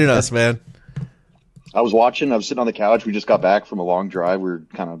 Thanks for joining us, man. I was sitting on the couch. We just got back from a long drive. We were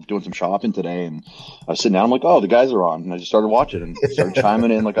kind of doing some shopping today, and I was sitting down. I'm like, oh, the guys are on. And I just started watching and started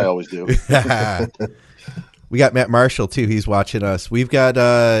chiming in like I always do. We got Matt Marshall too. He's watching us. We've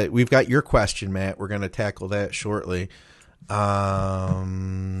got your question, Matt. We're going to tackle that shortly. Let's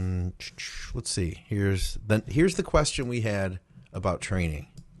see. Here's the question we had about training.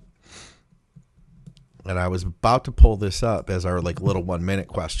 And I was about to pull this up as our like little 1 minute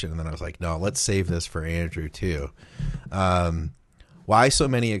question, and then I was like, no, let's save this for Andrew too. Why so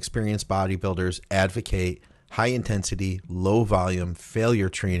many experienced bodybuilders advocate high intensity, low volume failure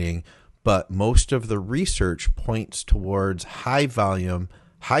training, but most of the research points towards high volume,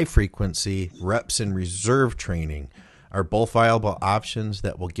 high frequency reps and reserve training? Are both viable options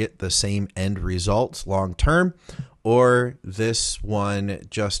that will get the same end results long term, or is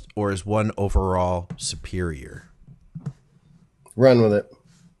one overall superior? Run with it.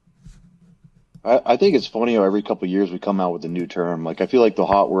 I think it's funny how every couple of years we come out with a new term. Like, I feel like the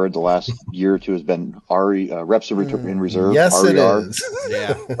hot word the last year or two has been reps in reserve. Yes, RER. it is.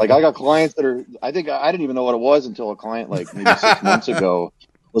 Yeah. Like, I got clients that are, I think I didn't even know what it was until a client like maybe 6 months ago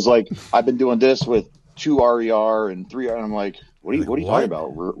was like, I've been doing this with 2 RER and 3 RER. And I'm like, what are you talking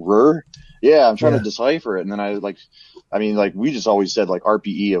about? RER? Yeah, I'm trying to decipher it. And then we just always said like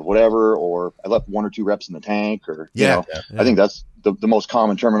RPE of whatever, or I left 1 or 2 reps in the tank, or, I think that's the most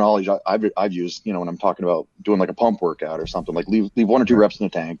common terminology I've used, when I'm talking about doing like a pump workout or something, like leave 1 or 2 reps in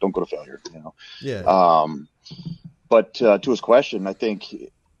the tank. Don't go to failure, Yeah. But to his question, I think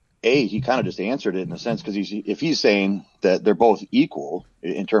he kind of just answered it in a sense, because if he's saying that they're both equal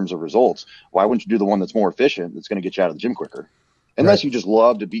in terms of results, why wouldn't you do the one that's more efficient, that's going to get you out of the gym quicker? Unless you just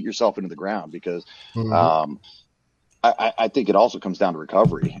love to beat yourself into the ground, because I think it also comes down to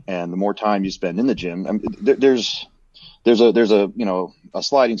recovery, and the more time you spend in the gym, I mean, there's a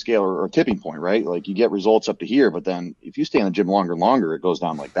sliding scale or a tipping point, right? Like, you get results up to here, but then if you stay in the gym longer and longer, it goes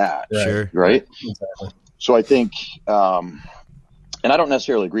down like that. Sure. Right. Exactly. So I think, and I don't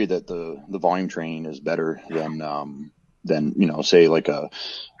necessarily agree that the volume training is better than say like a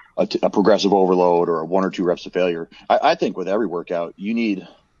progressive overload or a 1 or 2 reps to failure. I think with every workout, you need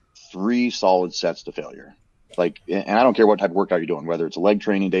 3 solid sets to failure. Like, and I don't care what type of workout you're doing, whether it's a leg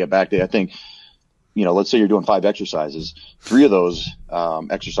training day, a back day. I think, let's say you're doing 5 exercises, 3 of those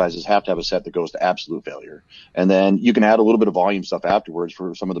exercises have to have a set that goes to absolute failure. And then you can add a little bit of volume stuff afterwards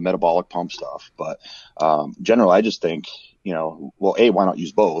for some of the metabolic pump stuff. But generally, I just think, why not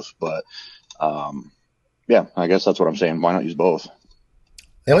use both? But I guess that's what I'm saying. Why not use both?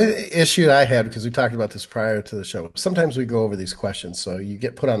 The only issue I had, because we talked about this prior to the show, sometimes we go over these questions, so you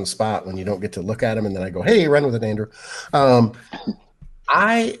get put on the spot when you don't get to look at them, and then I go, hey, run with it, Andrew.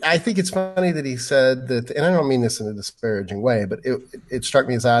 I think it's funny that he said that, and I don't mean this in a disparaging way, but it struck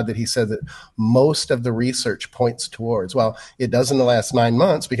me as odd that he said that most of the research points towards, well, it does in the last 9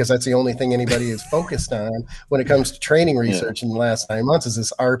 months, because that's the only thing anybody is focused on when it comes to training research in the last 9 months, is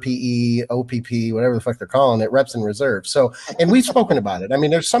this RPE, OPP, whatever the fuck they're calling it, reps in reserve. So, and we've spoken about it. I mean,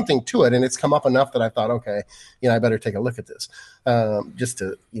 there's something to it, and it's come up enough that I thought, okay, I better take a look at this, just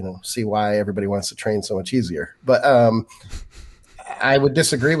to, see why everybody wants to train so much easier. But, I would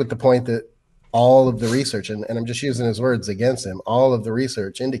disagree with the point that all of the research, and I'm just using his words against him, all of the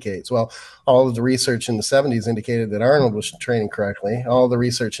research indicates, well, all of the research in the 70s indicated that Arnold was training correctly. All the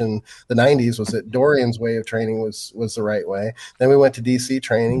research in the 90s was that Dorian's way of training was the right way. Then we went to DC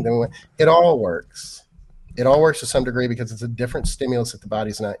training. It all works. It all works to some degree, because it's a different stimulus that the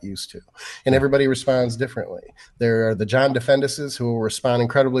body's not used to. And everybody responds differently. There are the John Defendises who will respond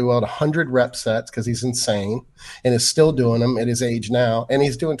incredibly well to 100 rep sets, because he's insane and is still doing them at his age now. And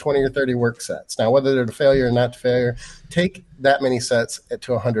he's doing 20 or 30 work sets. Now, whether they're to failure or not to failure, take that many sets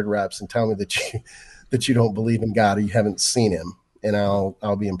to 100 reps and tell me that you don't believe in God or you haven't seen him. and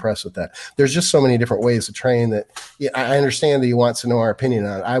I'll be impressed with that. There's just so many different ways to train that I understand that you want to know our opinion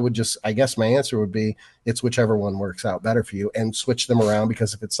on it. I guess my answer would be it's whichever one works out better for you, and switch them around,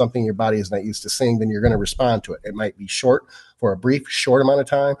 because if it's something your body is not used to seeing, then you're going to respond to it. It might be short for a brief, short amount of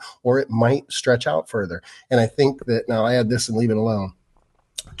time, or it might stretch out further. And I think that, now I add this and leave it alone.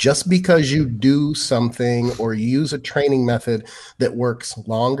 Just because you do something or use a training method that works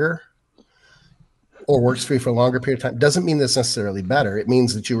longer or works for you for a longer period of time doesn't mean that's necessarily better. It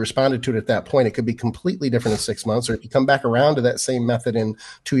means that you responded to it at that point. It could be completely different in 6 months, or if you come back around to that same method in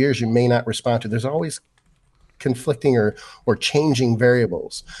 2 years, you may not respond to it. There's always conflicting or changing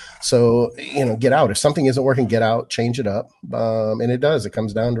variables. So, get out. If something isn't working, get out, change it up. And it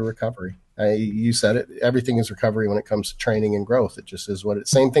comes down to recovery. You said it, everything is recovery when it comes to training and growth. It just is what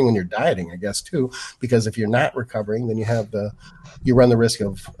it's. Same thing when you're dieting, I guess, too, because if you're not recovering, then you run the risk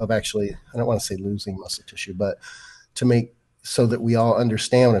of actually, I don't want to say losing muscle tissue, but to make so that we all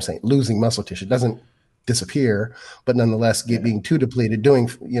understand what I'm saying, losing muscle tissue doesn't disappear, but nonetheless being too depleted, doing,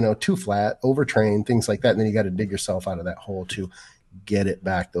 too flat, overtrained, things like that. And then you got to dig yourself out of that hole to get it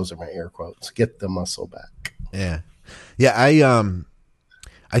back. Those are my air quotes. Get the muscle back. Yeah. Yeah.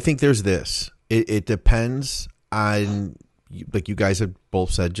 I think there's this. It depends on, like you guys have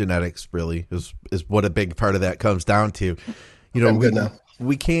both said, genetics really is what a big part of that comes down to.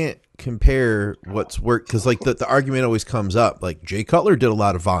 We can't compare what's worked, because like the argument always comes up. Like Jay Cutler did a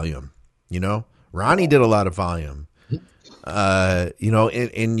lot of volume, Ronnie did a lot of volume,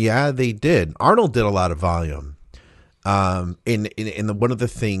 and yeah, they did. Arnold did a lot of volume. And one of the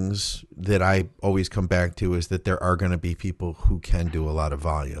things that I always come back to is that there are going to be people who can do a lot of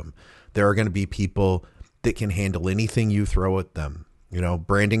volume. There are going to be people that can handle anything you throw at them.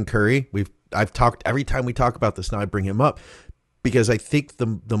 Brandon Curry, I've talked, every time we talk about this now, I bring him up because I think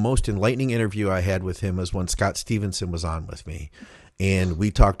the most enlightening interview I had with him was when Scott Stevenson was on with me. And we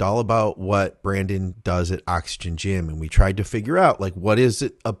talked all about what Brandon does at Oxygen Gym. And we tried to figure out, like, what is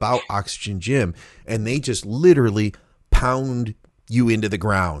it about Oxygen Gym? And they just literally pound you into the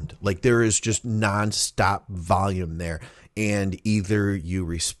ground. Like, there is just nonstop volume there. And either you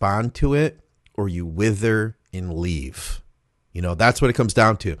respond to it or you wither and leave. That's what it comes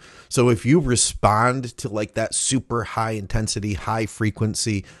down to. So if you respond to like that super high intensity, high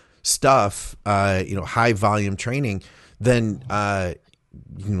frequency stuff, high volume training, then,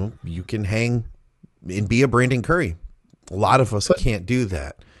 you can hang and be a Brandon Curry. A lot of us can't do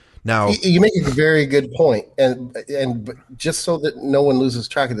that. Now, you make a very good point. And just so that no one loses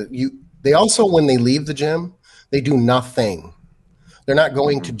track of it, they also, when they leave the gym, they do nothing. They're not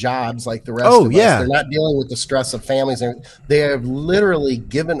going to jobs like the rest of us. They're not dealing with the stress of families. They have literally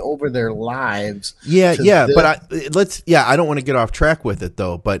given over their lives. But I don't want to get off track with it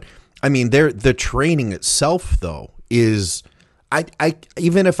though. But I mean, the training itself though is,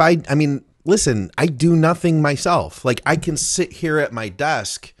 listen, I do nothing myself. Like, I can sit here at my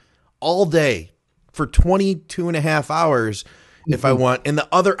desk all day for 22 and a half hours if I want. And the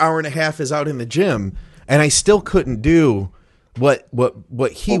other hour and a half is out in the gym, and I still couldn't do what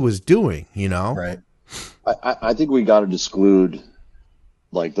he was doing, Right. I think we got to exclude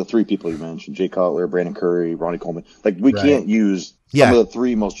like the three people you mentioned, Jay Cutler, Brandon Curry, Ronnie Coleman. Like, we can't use some of the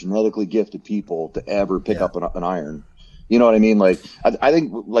three most genetically gifted people to ever pick up an iron. You know what I mean? Like, I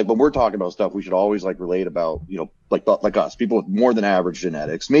think like when we're talking about stuff, we should always like relate about, like us, people with more than average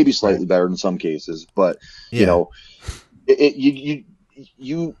genetics, maybe slightly better in some cases, but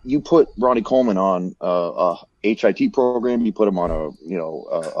you put Ronnie Coleman on a HIT program, you put him on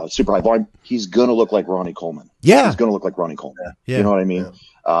a super high volume, he's gonna look like Ronnie Coleman. Yeah, he's gonna look like Ronnie Coleman. Yeah. You know what I mean?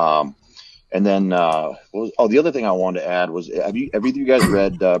 Yeah. And then the other thing I wanted to add was, have either of you guys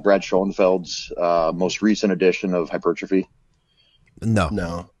read Brad Schoenfeld's most recent edition of Hypertrophy?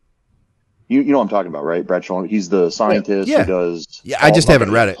 No. You know what I'm talking about, right? Brad Schoenfeld. He's the scientist who does. Yeah, I just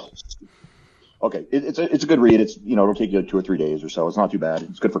haven't read it. Okay, it's a good read. It's it'll take you 2 or 3 days or so. It's not too bad.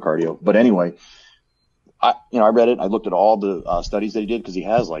 It's good for cardio. But anyway, I read it. I looked at all the studies that he did, because he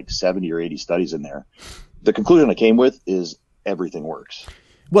has like 70 or 80 studies in there. The conclusion I came with is everything works.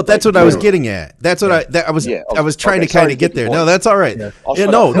 Well, that's what I was getting at. That's what I was trying to kind of get there. No, that's all right. No.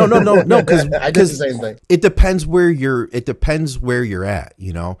 Because I did the same thing. It depends where you're at.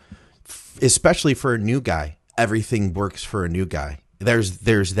 Especially for a new guy, everything works for a new guy.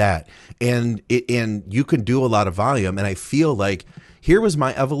 There's that, and you can do a lot of volume. And I feel like here was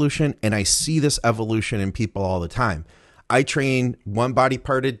my evolution, and I see this evolution in people all the time. I train one body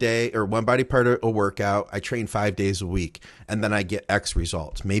part a day or one body part a workout. I train 5 days a week, and then I get X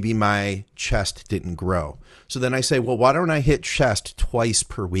results. Maybe my chest didn't grow. So then I say, well, why don't I hit chest twice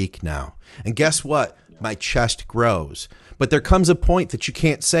per week now? And guess what? my chest grows. But there comes a point that you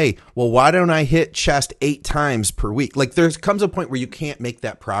can't say, well, why don't I hit chest 8 times per week? Like there comes a point where you can't make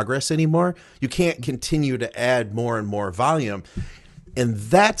that progress anymore. You can't continue to add more and more volume. And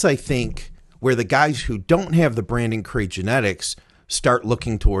that's, I think, where the guys who don't have the Brandon Cray genetics start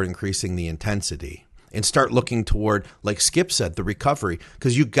looking toward increasing the intensity and start looking toward, like Skip said, the recovery,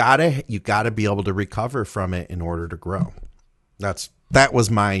 because you gotta be able to recover from it in order to grow. That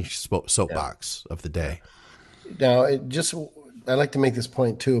was my soapbox of the day. Now, I'd like to make this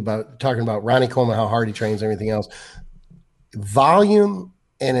point too about talking about Ronnie Coleman, how hard he trains, and everything else. Volume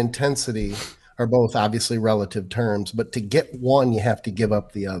and intensity are both obviously relative terms, but to get one, you have to give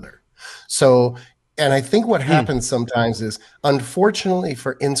up the other. So, and I think what happens sometimes is, unfortunately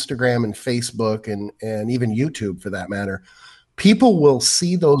for Instagram and Facebook and even YouTube for that matter, people will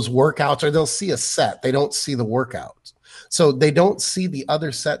see those workouts or they'll see a set. They don't see the workouts. So they don't see the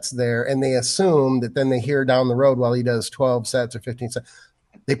other sets there, and they assume that then they hear down the road, while he does 12 sets or 15 sets,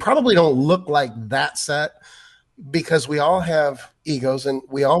 they probably don't look like that set, because we all have egos and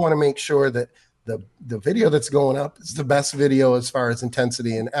we all want to make sure that the video that's going up is the best video as far as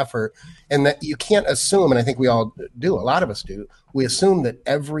intensity and effort, and that you can't assume, and I think we all do, a lot of us do, we assume that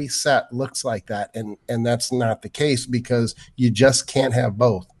every set looks like that, and that's not the case, because you just can't have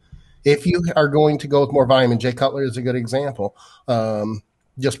both. If you are going to go with more volume, and Jay Cutler is a good example,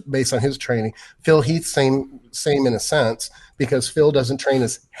 just based on his training. Phil Heath, same in a sense, because Phil doesn't train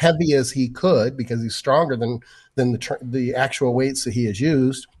as heavy as he could because he's stronger than the actual weights that he has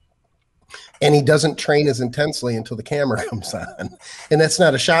used. And he doesn't train as intensely until the camera comes on. And that's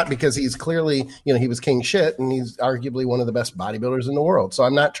not a shot, because he's clearly, he was king shit, and he's arguably one of the best bodybuilders in the world. So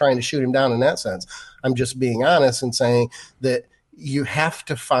I'm not trying to shoot him down in that sense. I'm just being honest and saying that you have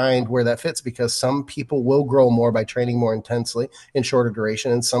to find where that fits, because some people will grow more by training more intensely in shorter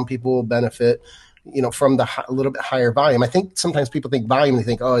duration, and some people will benefit, from the a little bit higher volume. I think sometimes people think volume, they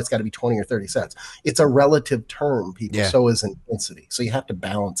think, oh, it's got to be 20 or 30 sets. It's a relative term, people. Yeah. So is intensity. So you have to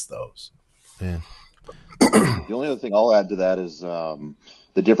balance those. Yeah. The only other thing I'll add to that is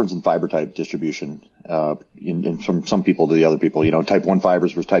the difference in fiber type distribution from some people to the other people. Type 1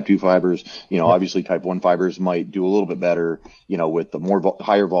 fibers versus type 2 fibers. Obviously type 1 fibers might do a little bit better, with the more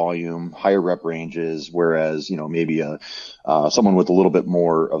higher volume, higher rep ranges, whereas, maybe someone with a little bit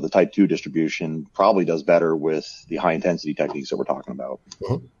more of the type 2 distribution probably does better with the high intensity techniques that we're talking about.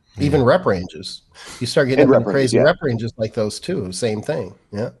 Mm-hmm. Even rep ranges. You start getting crazy rep ranges like those too. Same thing.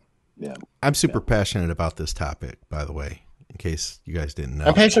 Yeah. Yeah. I'm super passionate about this topic, by the way, in case you guys didn't know.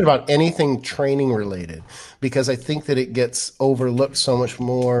 I'm passionate about anything training related, because I think that it gets overlooked so much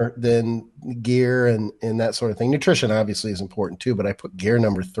more than gear and that sort of thing. Nutrition obviously is important too, but I put gear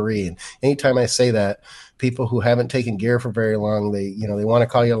number 3. And anytime I say that, people who haven't taken gear for very long, they want to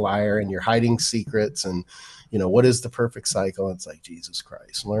call you a liar and you're hiding secrets and, what is the perfect cycle? It's like, Jesus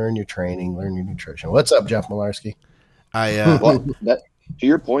Christ, learn your training, learn your nutrition. What's up, Jeff Malarski? To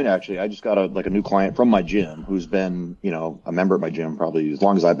your point, actually, I just got a new client from my gym who's been, a member at my gym probably as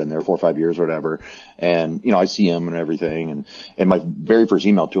long as I've been there, 4 or 5 years or whatever. And, I see him and everything. And my very first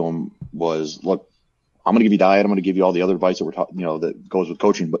email to him was, look, I'm going to give you diet. I'm going to give you all the other advice that we're talking, that goes with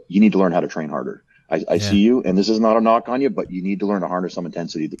coaching, but you need to learn how to train harder. I see you, and this is not a knock on you, but you need to learn to harness some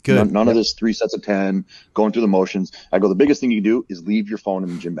intensity. None of this 3 sets of 10, going through the motions. I go, the biggest thing you can do is leave your phone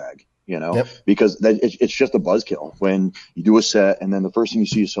in the gym bag. Because it's just a buzzkill when you do a set and then the first thing you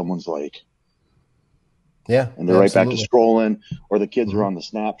see is someone's like, and they're right back to scrolling, or the kids are on the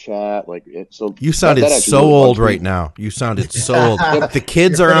Snapchat. So you sounded so really old right now. You sounded so old. The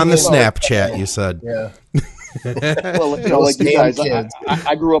kids are on the Snapchat. You said, yeah. Well, like you guys,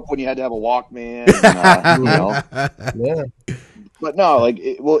 I grew up when you had to have a Walkman. Yeah. But no,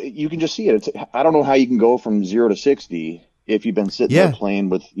 you can just see it. I don't know how you can go from 0 to 60. If you've been sitting there playing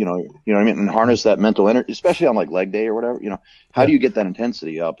with, what I mean, and harness that mental energy, especially on leg day or whatever, how do you get that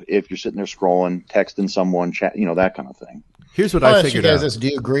intensity up if you're sitting there scrolling, texting someone, chat, that kind of thing? Here's what I figured out. Do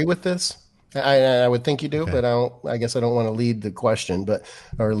you agree with this? I would think you do, but I guess I don't want to lead the question,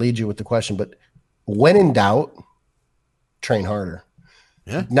 or lead you with the question, but when in doubt, train harder.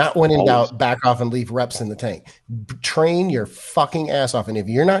 Yeah. Not when in doubt, back off and leave reps in the tank. Train your fucking ass off. And if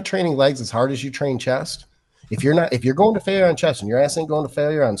you're not training legs as hard as you train chest, if you're going to failure on chest and your ass ain't going to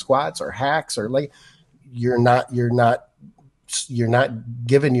failure on squats or hacks or you're not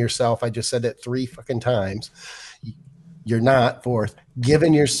giving yourself, I just said that 3 fucking times. You're not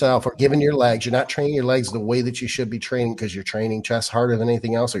giving yourself or giving your legs. You're not training your legs the way that you should be training, because you're training chest harder than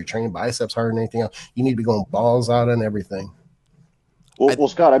anything else, or you're training biceps harder than anything else. You need to be going balls out on everything. Well,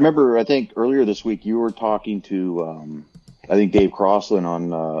 Scott, I remember, I think earlier this week you were talking to, I think Dave Crosland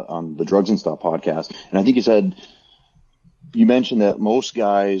on the Drugs and Stuff podcast, and I think you mentioned that most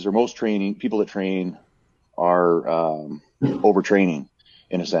guys or most people that train are overtraining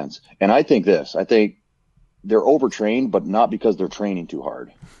in a sense. And I think they're overtrained, but not because they're training too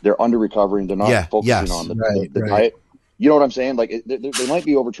hard. They're under recovering. They're not focusing on the diet. You know what I'm saying? Like they might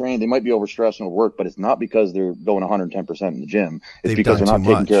be overtrained, they might be overstressed and overworked, but it's not because they're going 110% in the gym. It's because they're not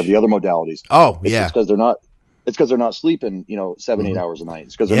taking care of the other modalities. It's because they're not. It's because they're not sleeping, 7-8 hours a night.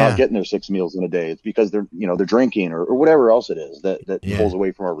 It's because they're not getting their 6 meals in a day. It's because they're drinking or whatever else it is that pulls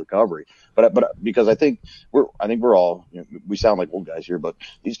away from our recovery. But because I think we're all, we sound like old guys here, but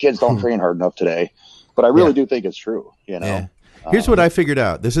these kids don't train hard enough today. But I really do think it's true. Yeah. Here's what I figured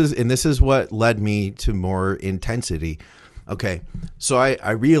out. This is what led me to more intensity. Okay. So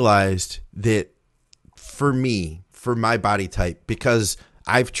I realized that for my body type, because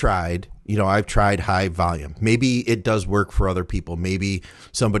I've tried high volume. Maybe it does work for other people. Maybe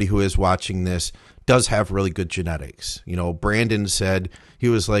somebody who is watching this does have really good genetics. Brandon said, he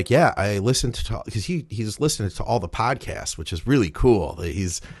was like, yeah, I listened to, because he's listening to all the podcasts, which is really cool.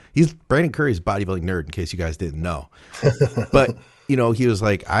 He's Brandon Curry's bodybuilding nerd, in case you guys didn't know. But he was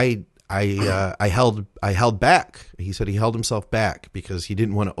like, I held back. He said he held himself back because he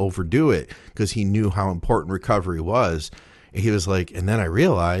didn't want to overdo it, because he knew how important recovery was. And he was like, and then I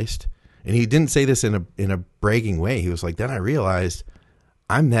realized, and he didn't say this in a bragging way. He was like, then I realized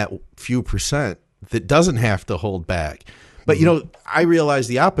I'm that few percent that doesn't have to hold back. But, I realized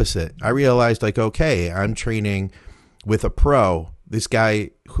the opposite. I realized, like, okay, I'm training with a pro, this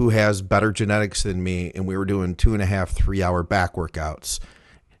guy who has better genetics than me, and we were doing 2.5, 3 hour back workouts.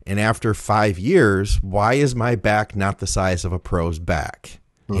 And after 5 years, why is my back not the size of a pro's back?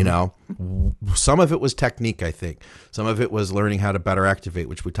 Some of it was technique, I think. Some of it was learning how to better activate,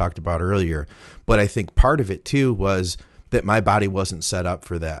 which we talked about earlier. But I think part of it too was that my body wasn't set up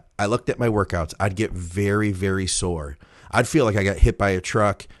for that. I looked at my workouts. I'd get very, very sore. I'd feel like I got hit by a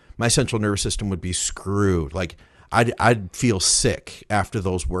truck. My central nervous system would be screwed. Like I'd feel sick after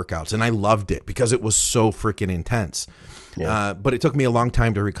those workouts. And I loved it because it was so freaking intense. Yeah. But it took me a long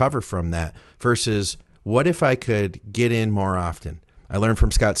time to recover from that versus what if I could get in more often? I learned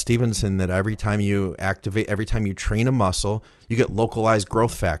from Scott Stevenson that every time you train a muscle, you get localized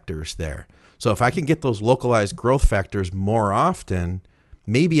growth factors there. So if I can get those localized growth factors more often,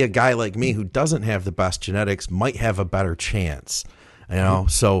 maybe a guy like me who doesn't have the best genetics might have a better chance.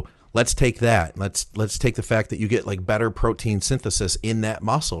 So let's take that. Let's take the fact that you get like better protein synthesis in that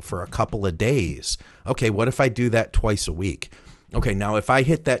muscle for a couple of days. Okay, what if I do that twice a week? Okay, now if I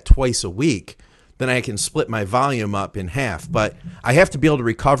hit that twice a week, then I can split my volume up in half, but I have to be able to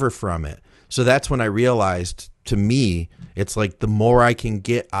recover from it. So that's when I realized, to me, it's like the more I can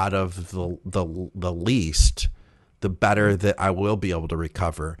get out of the least, the better that I will be able to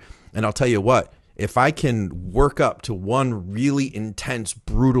recover. And I'll tell you what, if I can work up to one really intense,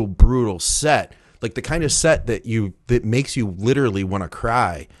 brutal set, like the kind of set that makes you literally want to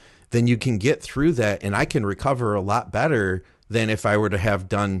cry, then you can get through that, and I can recover a lot better than if I were to have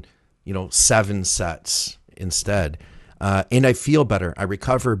done 7 sets instead. And I feel better. I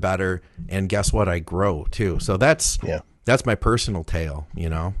recover better. And guess what? I grow too. So that's my personal tale,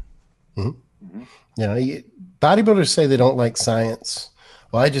 Mm-hmm. Yeah. Bodybuilders say they don't like science.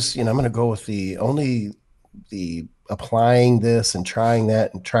 Well, I just, I'm going to go with the applying this and trying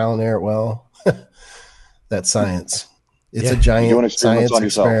that and trial and error. Well, that's science. It's a giant science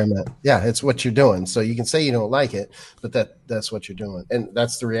experiment. Yeah, it's what you're doing. So you can say you don't like it, but that's what you're doing. And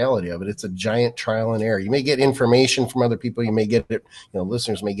that's the reality of it. It's a giant trial and error. You may get information from other people. You may get it,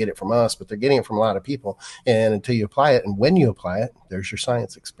 listeners may get it from us, but they're getting it from a lot of people. And until you apply it, and when you apply it, there's your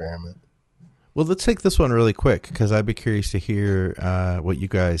science experiment. Well, let's take this one really quick because I'd be curious to hear what you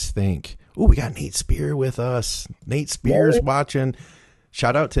guys think. Oh, we got Nate Spear with us. Nate Spear's watching.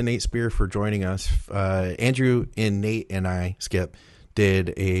 Shout out to Nate Spear for joining us. Andrew and Nate and I, Skip,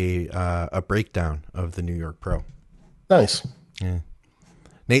 did a breakdown of the New York Pro. Nice. Yeah.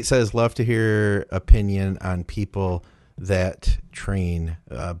 Nate says, love to hear opinion on people that train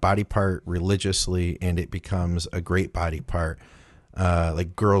body part religiously and it becomes a great body part.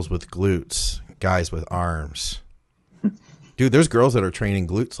 Like girls with glutes, guys with arms. Dude, there's girls that are training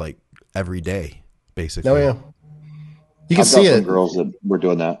glutes like every day, basically. Oh, yeah. You can see it. Girls that were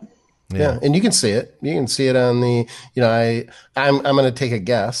doing that. Yeah, and you can see it. You can see it on the, I'm going to take a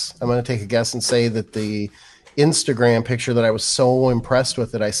guess. I'm going to take a guess and say that the Instagram picture that I was so impressed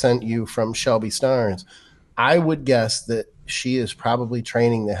with that I sent you from Shelby Starnes, I would guess that she is probably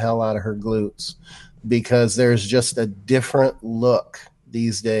training the hell out of her glutes because there's just a different look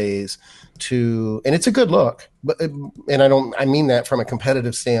these days to, and it's a good look, but I mean that from a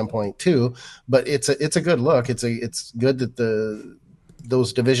competitive standpoint too, but it's a good look. It's good that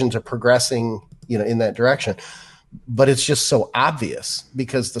those divisions are progressing, in that direction, but it's just so obvious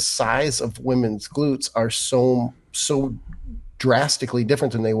because the size of women's glutes are so drastically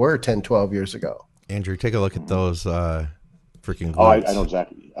different than they were 10, 12 years ago. Andrew, take a look at those freaking glutes. Oh, I know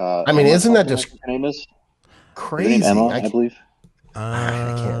exactly. Isn't that just her name is crazy? Emma, I believe.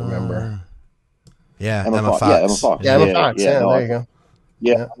 I can't remember. Yeah, Emma Fox. Yeah, Emma Fox. Yeah, Emma Fox. Yeah, there you go.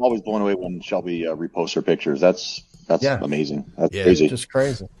 Yeah, I'm always blown away when Shelby reposts her pictures. That's amazing. That's crazy. Just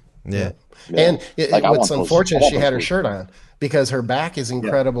crazy. Yeah. And what's want unfortunate, those- she had her shirt on because her back is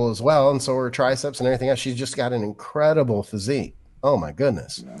incredible as well, and so her triceps and everything else. She's just got an incredible physique. Oh my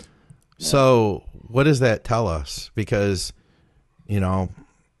goodness. Yeah. So what does that tell us? Because,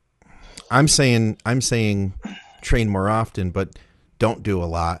 I'm saying train more often, but don't do a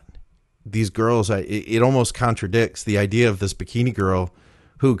lot. These girls, it almost contradicts the idea of this bikini girl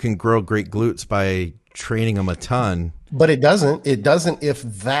who can grow great glutes by training them a ton. But it doesn't if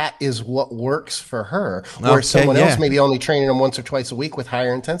that is what works for her, or someone else maybe only training them once or twice a week with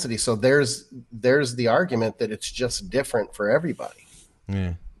higher intensity. So there's the argument that it's just different for everybody.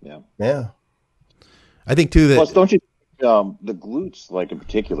 Yeah. I think too that. Plus, don't you? The glutes, like in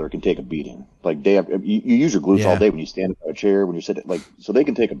particular, can take a beating. Like you use your glutes all day when you stand up in a chair, when you sit, so they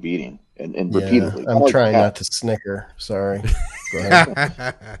can take a beating and repeatedly. I'm trying not to snicker. Sorry. Go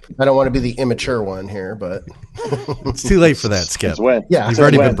ahead. I don't want to be the immature one here, but it's too late for that, Skip. You've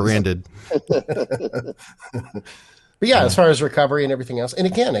already been branded. But yeah, as far as recovery and everything else, and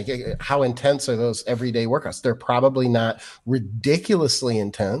again, how intense are those everyday workouts? They're probably not ridiculously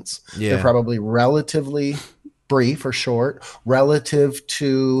intense. Yeah. They're probably relatively brief or short relative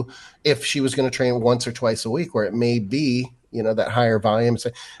to if she was going to train once or twice a week, where it may be, that higher volume.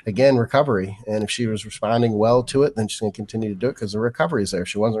 So again, recovery. And if she was responding well to it, then she's going to continue to do it because the recovery is there. If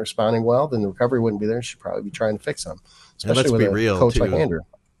she wasn't responding well, then the recovery wouldn't be there. She'd probably be trying to fix them, especially with a coach like Andrew.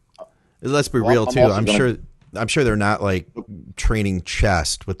 Let's be real too. I'm sure they're not like training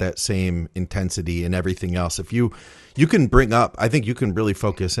chest with that same intensity and everything else. If you can bring up, I think you can really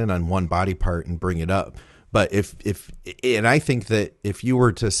focus in on one body part and bring it up. But and I think that if you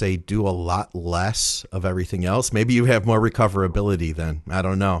were to say do a lot less of everything else, maybe you have more recoverability then. I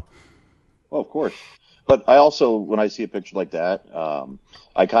don't know. Well, of course. But I also, when I see a picture like that,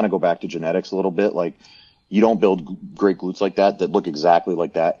 I kind of go back to genetics a little bit. Like, you don't build great glutes like that look exactly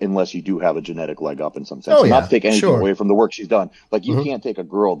like that unless you do have a genetic leg up in some sense. Not to take anything away from the work she's done. Like, you can't take a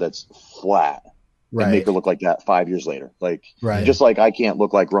girl that's flat and make her look like that 5 years later. Like, just like I can't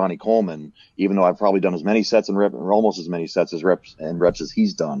look like Ronnie Coleman, even though I've probably done as many sets and reps, or almost as many sets as reps as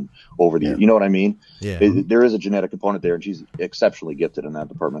he's done over the years. You know what I mean? Yeah. There is a genetic component there, and she's exceptionally gifted in that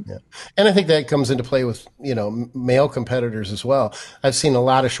department. Yeah. And I think that comes into play with, male competitors as well. I've seen a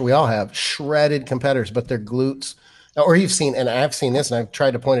lot we all have shredded competitors, but their glutes, or you've seen, and I've seen this, and I've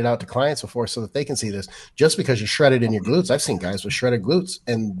tried to point it out to clients before so that they can see this. Just because you're shredded in your glutes, I've seen guys with shredded glutes,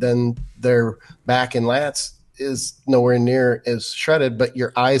 and then their back and lats is nowhere near as shredded, but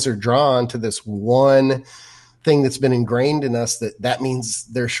your eyes are drawn to this one thing that's been ingrained in us that means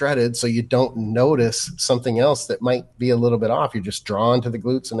they're shredded, so you don't notice something else that might be a little bit off. You're just drawn to the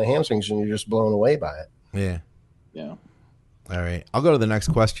glutes and the hamstrings, and you're just blown away by it. Yeah. All right. I'll go to the next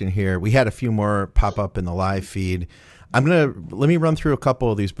question here. We had a few more pop up in the live feed. Let me run through a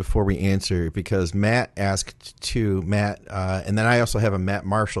couple of these before we answer, because Matt asked to and then I also have a Matt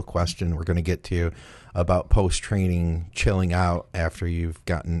Marshall question we're going to get to about post-training chilling out after you've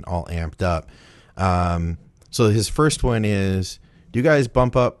gotten all amped up. So his first one is, do you guys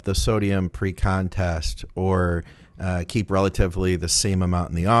bump up the sodium pre-contest or keep relatively the same amount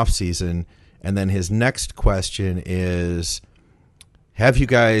in the off season? And then his next question is, have you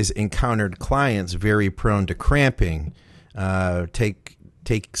guys encountered clients very prone to cramping,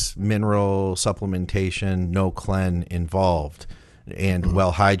 takes mineral supplementation, no clen involved, and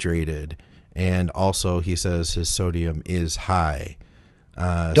well hydrated? And also he says his sodium is high.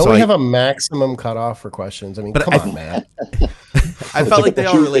 Don't we have a maximum cutoff for questions? I mean, come on, Matt. I felt like they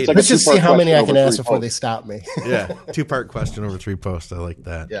all related. Let's just see how many I can ask before they stop me. Yeah, 2-part question over 3 posts. I like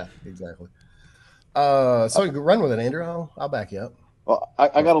that. Yeah, exactly. So run with it, Andrew. I'll back you up. Well,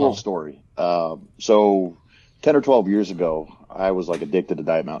 I got a little story. So 10 or 12 years ago, I was like addicted to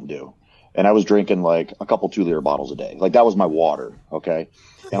Diet Mountain Dew, and I was drinking like a couple 2-liter bottles a day. Like, that was my water. Okay.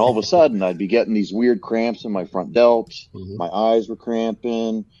 And all of a sudden I'd be getting these weird cramps in my front delt. My eyes were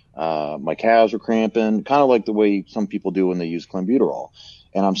cramping. My calves were cramping, kind of like the way some people do when they use clenbuterol.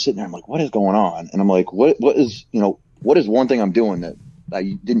 And I'm sitting there, I'm like, what is going on? And I'm like, what is one thing I'm doing that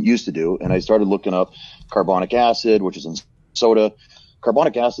I didn't used to do. And I started looking up carbonic acid, which is in soda.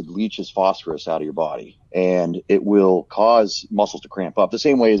 Carbonic acid leaches phosphorus out of your body, and it will cause muscles to cramp up the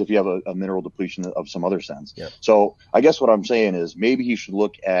same way as if you have a mineral depletion of some other sense. Yeah. So I guess what I'm saying is maybe he should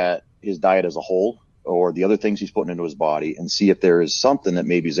look at his diet as a whole, or the other things he's putting into his body, and see if there is something that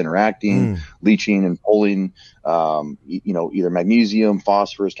maybe is interacting, leaching and pulling, either magnesium,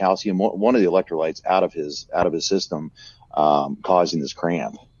 phosphorus, calcium, one of the electrolytes out of his system, causing this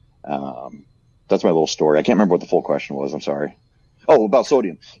cramp. That's my little story. I can't remember what the full question was. I'm sorry. Oh, about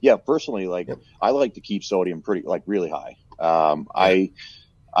sodium. Yeah. Personally, I like to keep sodium really high. I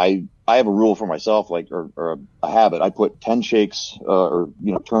have a rule for myself, or a habit. I put 10 shakes,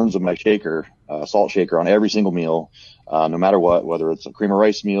 turns of my shaker, salt shaker on every single meal, no matter what, whether it's a cream of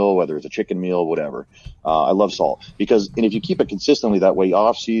rice meal, whether it's a chicken meal, whatever. I love salt and if you keep it consistently that way,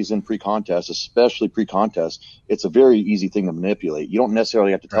 off season, pre-contest, especially pre-contest, it's a very easy thing to manipulate. You don't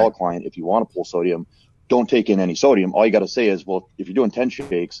necessarily have to tell a client, if you want to pull sodium, don't take in any sodium. All you got to say is, well, if you're doing 10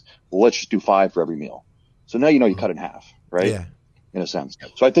 shakes, well, let's just do 5 for every meal. So now, you cut in half, right? Yeah. In a sense.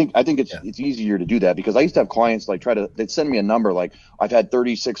 So I think it's easier to do that, because I used to have clients they'd send me a number like, I've had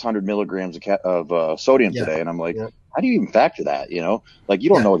 3,600 milligrams of sodium today. And I'm like, how do you even factor that? You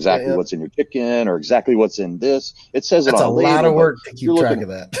don't know exactly what's in your chicken or exactly what's in this. It says that's it on a lot of work to keep track of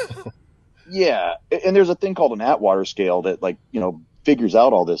that. Yeah. And there's a thing called an Atwater scale that figures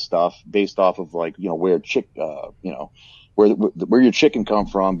out all this stuff based off of where where your chicken come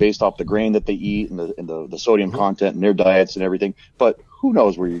from, based off the grain that they eat and the sodium content in their diets and everything. But who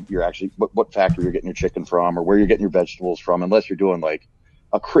knows where you're actually, what factory you're getting your chicken from, or where you're getting your vegetables from, unless you're doing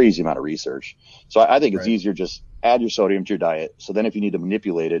a crazy amount of research. So I think it's easier, just add your sodium to your diet. So then if you need to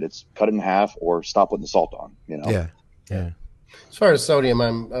manipulate it, it's cut it in half or stop putting the salt on, Yeah. As far as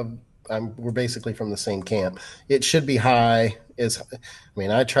sodium, we're basically from the same camp. It should be high.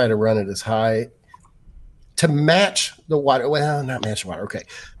 I try to run it as high to match the water. Well, not match the water. Okay.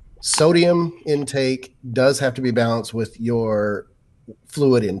 Sodium intake does have to be balanced with your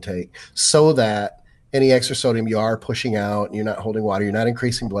fluid intake, so that any extra sodium you are pushing out, and you're not holding water, you're not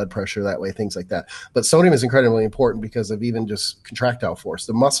increasing blood pressure that way, things like that. But sodium is incredibly important because of even just contractile force.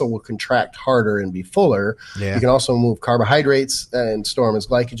 The muscle will contract harder and be fuller. Yeah. You can also move carbohydrates and store them as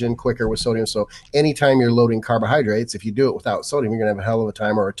glycogen quicker with sodium. So anytime you're loading carbohydrates, if you do it without sodium, you're going to have a hell of a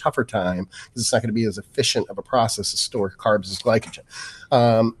time, or a tougher time, because it's not going to be as efficient of a process to store carbs as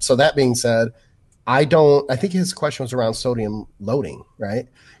glycogen. So that being said, I think his question was around sodium loading, right?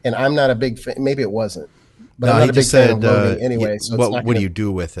 And I'm not a big fan. Maybe it wasn't, but No, I'm not he a big just fan said, of loading anyway. So what do you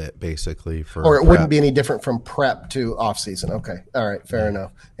do with it, basically? or it wouldn't be any different from prep to off season. Okay. All right. Fair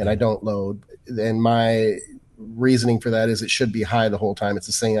enough. And I don't load. And my reasoning for that is it should be high the whole time. It's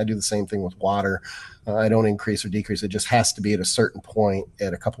the same. I do the same thing with water. I don't increase or decrease. It just has to be at a certain point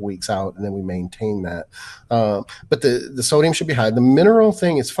at a couple weeks out, and then we maintain that. But the sodium should be high. The mineral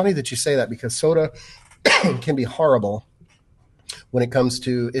thing, it's funny that you say that, because soda can be horrible when it comes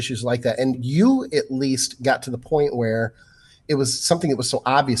to issues like that. And you at least got to the point where it was something that was so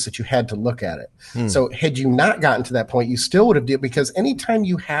obvious that you had to look at it. So had you not gotten to that point, you still would have did, because anytime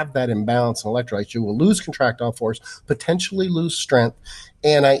you have that imbalance in electrolytes, you will lose contractile force, potentially lose strength.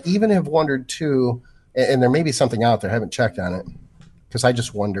 And I even have wondered too, and there may be something out there, I haven't checked on it, because I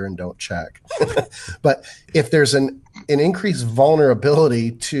just wonder and don't check. But if there's an increased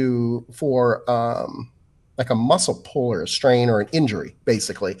vulnerability for like a muscle pull or a strain or an injury,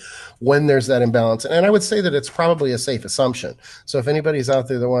 basically, when there's that imbalance. And I would say that it's probably a safe assumption. So if anybody's out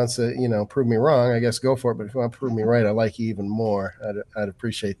there that wants to, prove me wrong, I guess go for it. But if you want to prove me right, I like you even more. I'd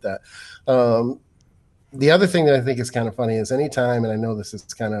appreciate that. The other thing that I think is kind of funny is anytime, and I know this is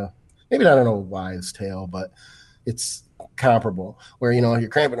kind of, maybe not an old wives' tale, but it's comparable, where, you're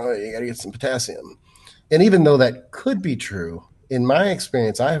cramping, you got to get some potassium. And even though that could be true, in my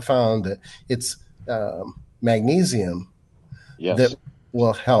experience, I have found that it's magnesium that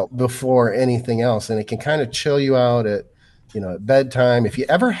will help before anything else. And it can kind of chill you out at bedtime. If you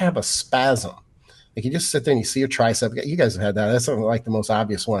ever have a spasm, like you just sit there and you see your tricep, you guys have had that. That's something like the most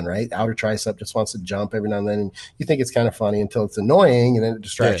obvious one, right? Outer tricep just wants to jump every now and then. And you think it's kind of funny until it's annoying, and then it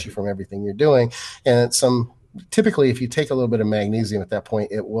distracts you from everything you're doing. And typically, if you take a little bit of magnesium at that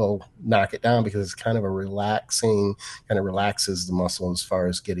point, it will knock it down, because it's kind of relaxes the muscle as far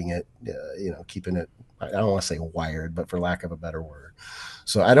as getting it, keeping it, I don't want to say wired, but for lack of a better word.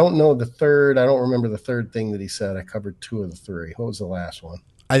 So I don't know I don't remember the third thing that he said. I covered 2 of the 3. What was the last one?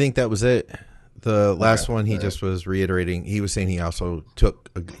 I think that was it. The last one, he just was reiterating. He was saying he also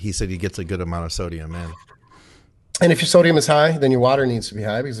he said he gets a good amount of sodium in. And if your sodium is high, then your water needs to be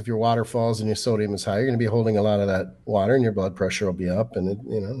high, because if your water falls and your sodium is high, you're going to be holding a lot of that water, and your blood pressure will be up, and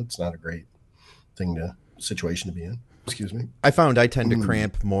it's not a great situation to be in. Excuse me. I found I tend to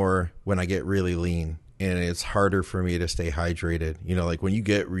cramp more when I get really lean, and it's harder for me to stay hydrated. Like when you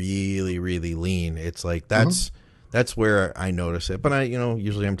get really, really lean, it's like that's where I notice it. But I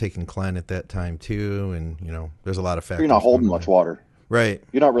usually I'm taking Clen at that time too, and there's a lot of factors. You're not holding much water. Right.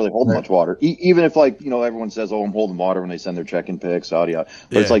 You're not really holding much water. Even if everyone says, oh, I'm holding water when they send their check-in pics, But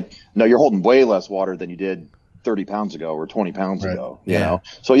it's like, no, you're holding way less water than you did 30 pounds ago or 20 pounds ago, you know?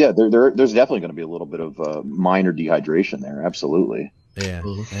 So yeah, there's definitely going to be a little bit of minor dehydration there. Absolutely. Yeah.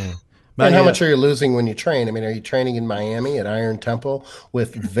 Yeah. And how much are you losing when you train? I mean, are you training in Miami at Iron Temple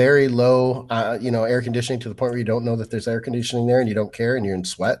with very low, air conditioning to the point where you don't know that there's air conditioning there and you don't care, and you're in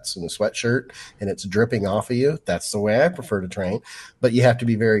sweats and a sweatshirt and it's dripping off of you? That's the way I prefer to train. But you have to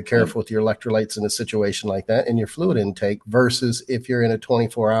be very careful with your electrolytes in a situation like that and your fluid intake, versus if you're in a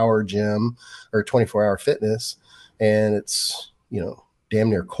 24-hour gym or 24-hour fitness and it's, damn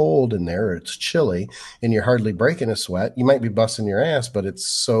near cold in there, or it's chilly and you're hardly breaking a sweat. You might be busting your ass, but it's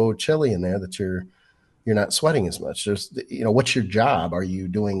so chilly in there that you're not sweating as much. There's, what's your job? Are you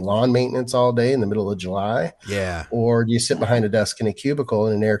doing lawn maintenance all day in the middle of July? Yeah. Or do you sit behind a desk in a cubicle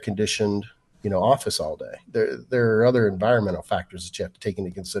in an air conditioned, office all day? There are other environmental factors that you have to take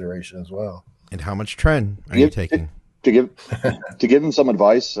into consideration as well. And how much Tren are you taking? To give him some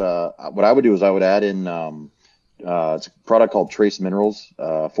advice, what I would do is I would add in, it's a product called Trace Minerals,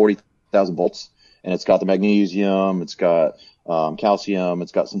 40,000 volts, and it's got the magnesium, it's got calcium,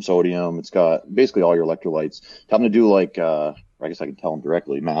 it's got some sodium, it's got basically all your electrolytes. Tell them to do I guess I can tell them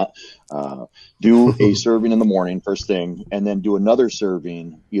directly, Matt, do a serving in the morning, first thing, and then do another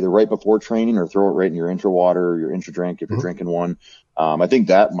serving either right before training or throw it right in your intra water or your intra drink if you're drinking one. I think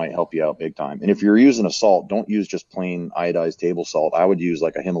that might help you out big time. And if you're using a salt, don't use just plain iodized table salt. I would use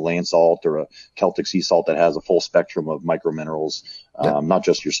like a Himalayan salt or a Celtic sea salt that has a full spectrum of micro minerals, not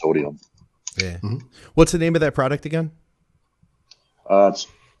just your sodium. Yeah. What's the name of that product again? It's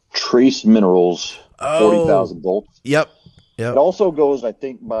Trace Minerals, 40,000 volts. Yep. It also goes, I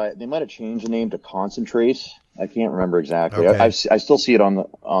think, they might have changed the name to Concentrace. I can't remember exactly. Okay. I still see it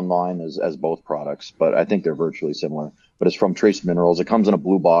online as both products, but I think they're virtually similar. But it's from Trace Minerals. It comes in a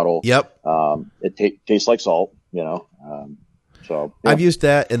blue bottle. Yep. It tastes like salt, So yeah. I've used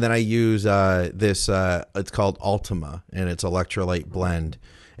that, and then I use this. It's called Ultima, and it's electrolyte blend.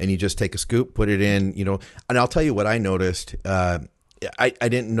 And you just take a scoop, put it in, And I'll tell you what I noticed. I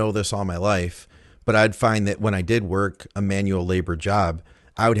didn't know this all my life, but I'd find that when I did work a manual labor job,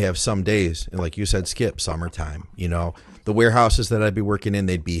 I would have some days, and like you said, Skip, summertime, the warehouses that I'd be working in,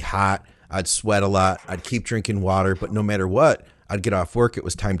 they'd be hot. I'd sweat a lot. I'd keep drinking water, but no matter what, I'd get off work. It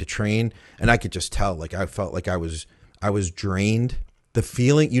was time to train. And I could just tell, I felt like I was drained. The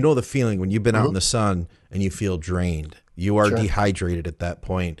feeling, the feeling when you've been out in the sun and you feel drained, you are dehydrated at that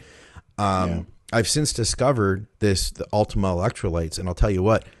point. I've since discovered the Ultima electrolytes, and I'll tell you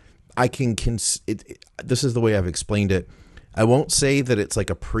what, this is the way I've explained it. I won't say that it's like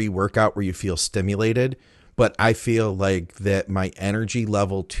a pre-workout where you feel stimulated, but I feel like that my energy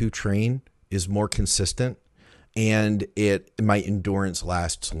level to train is more consistent, and my endurance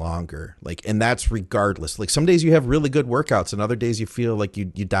lasts longer. And that's regardless. Some days you have really good workouts, and other days you feel like you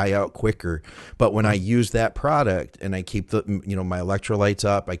die out quicker. But when I use that product and I keep my electrolytes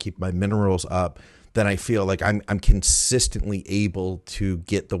up, I keep my minerals up, then I feel like I'm consistently able to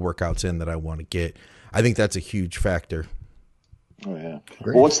get the workouts in that I want to get. I think that's a huge factor. Oh yeah.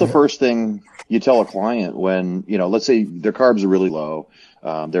 Great. Well, what's the first thing you tell a client when, let's say their carbs are really low,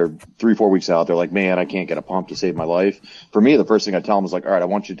 they're 3-4 weeks out, they're like, man, I can't get a pump to save my life. For me, the first thing I tell them is all right, I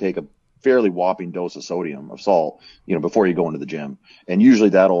want you to take a fairly whopping dose of sodium, of salt, before you go into the gym. And usually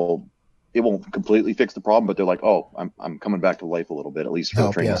it won't completely fix the problem, but they're like, oh, I'm coming back to life a little bit, at least for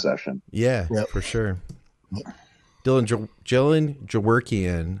a training session. Yeah, for sure. Dylan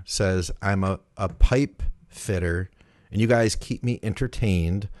Jaworkian says, I'm a pipe fitter, and you guys keep me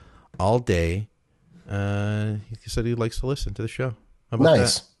entertained all day. He said he likes to listen to the show. How about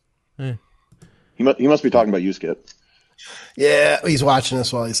nice. That? He must be talking about you, Skip. Yeah, he's watching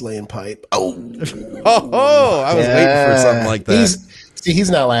us while he's laying pipe. Oh, I was waiting for something like that.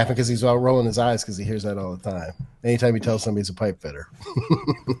 He's not laughing because he's rolling his eyes because he hears that all the time. Anytime he tells somebody he's a pipe fitter.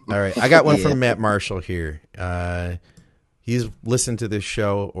 All right, I got one from Matt Marshall here. He's listened to this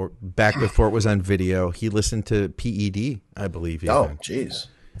show or back before it was on video. He listened to PED, I believe. Oh, jeez.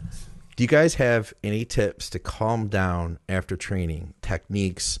 Do you guys have any tips to calm down after training?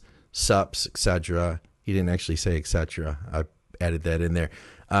 Techniques, sups, etc. He didn't actually say etc. I added that in there.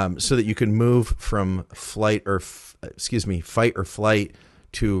 so that you can move from fight or flight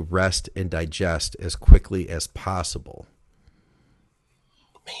to rest and digest as quickly as possible.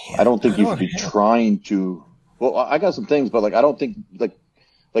 I don't think you should be trying to. Well, I got some things, but like I don't think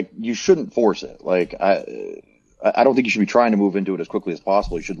like you shouldn't force it. Like I don't think you should be trying to move into it as quickly as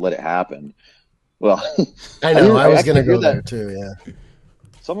possible. You should let it happen. Well, I know I was going to go there too. Yeah.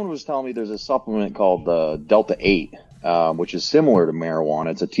 Someone was telling me there's a supplement called Delta 8, which is similar to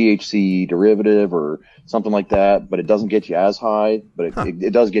marijuana. It's a THC derivative or something like that, but it doesn't get you as high, but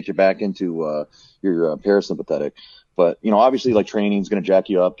it does get you back into your parasympathetic. But, you know, obviously, like, training is going to jack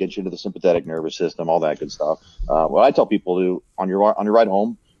you up, get you into the sympathetic nervous system, all that good stuff. What I tell people to do on your ride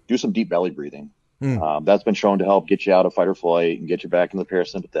home, do some deep belly breathing. That's been shown to help get you out of fight or flight and get you back into the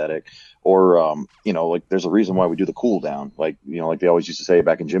parasympathetic. Or, you know, like, there's a reason why we do the cool down. Like, you know, like they always used to say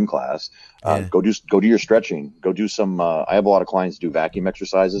back in gym class, go do your stretching. Go do some, I have a lot of clients do vacuum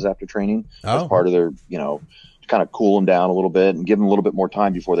exercises after training as part of their, you know, to kind of cool them down a little bit and give them a little bit more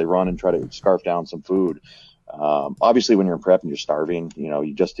time before they run and try to scarf down some food. Obviously when you're in prep and you're starving, you know,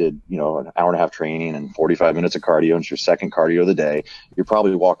 you just did, you know, an hour and a half training and 45 minutes of cardio, and it's your second cardio of the day. You're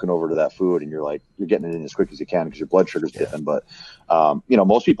probably walking over to that food and you're like, you're getting it in as quick as you can because your blood sugar's dipping. But, you know,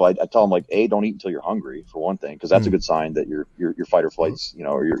 most people, I tell them, like, don't eat until you're hungry, for one thing, because that's a good sign that your fight or flights, you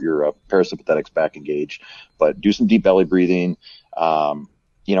know, or your parasympathetic's back engaged. But do some deep belly breathing.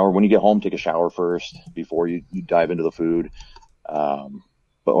 You know, or when you get home, take a shower first before you dive into the food.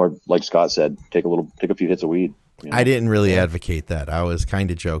 Or like Scott said, take a few hits of weed. You know? I didn't really advocate that. I was kind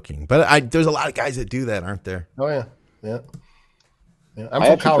of joking, but there's a lot of guys that do that, aren't there? Oh yeah. I'm I from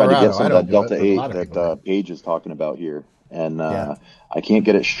actually Colorado. tried to get some of that Delta 8 that Paige is talking about here, and I can't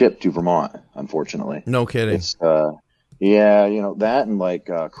get it shipped to Vermont, unfortunately. No kidding. It's yeah, you know that, and like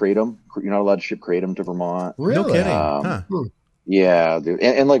kratom. You're not allowed to ship kratom to Vermont. Really? No kidding. Yeah, dude.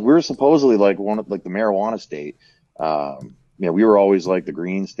 And like we're supposedly like one of like the marijuana state. You know, we were always like the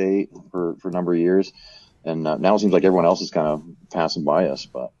green state for a number of years, and now it seems like everyone else is kind of passing by us.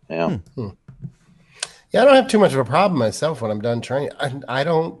 But yeah, yeah, I don't have too much of a problem myself when I'm done training. I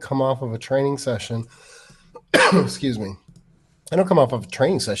don't come off of a training session. Excuse me. I don't come off of a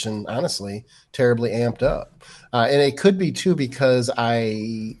training session, honestly, terribly amped up, and it could be too because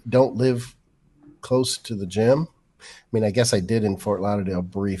I don't live close to the gym. I mean, I guess I did in Fort Lauderdale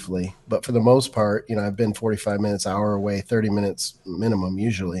briefly, but for the most part, you know, I've been 45 minutes, hour away, 30 minutes minimum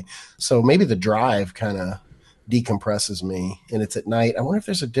usually. So maybe the drive kind of decompresses me, and it's at night. I wonder if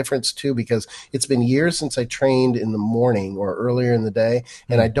there's a difference too, because it's been years since I trained in the morning or earlier in the day,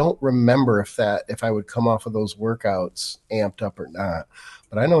 and I don't remember if I would come off of those workouts amped up or not.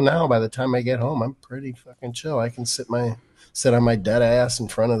 But I know now by the time I get home, I'm pretty fucking chill. I can sit on my dead ass in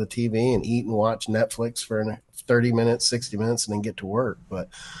front of the TV and eat and watch Netflix for 30 minutes, 60 minutes, and then get to work. But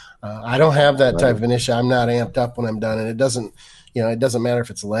I don't have that type of an issue. I'm not amped up when I'm done. And it doesn't matter if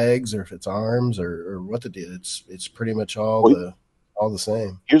it's legs or if it's arms or what to do. It's pretty much all the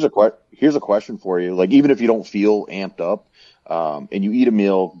same. Here's a question for you. Like, even if you don't feel amped up, and you eat a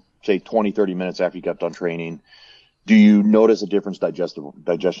meal, say 20, 30 minutes after you got done training, do you notice a difference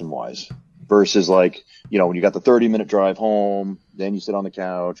digestion wise? Versus, like, you know, when you got the 30-minute drive home, then you sit on the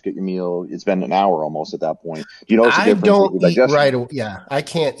couch, get your meal. It's been an hour almost at that point. Do you notice a difference? I don't eat right away. Yeah, I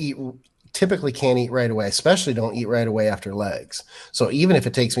typically can't eat right away, especially don't eat right away after legs. So even if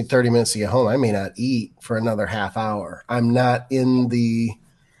it takes me 30 minutes to get home, I may not eat for another half hour. I'm not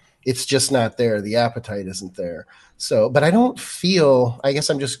it's just not there. The appetite isn't there. So, but I don't feel, I guess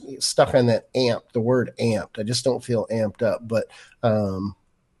I'm just stuck on that the word amped. I just don't feel amped up, but,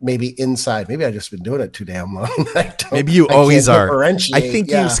 maybe inside. Maybe I've just been doing it too damn long. Maybe you always are. I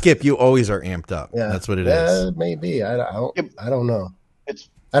think you always are amped up. Yeah. That's what it is. Maybe. I don't know. It's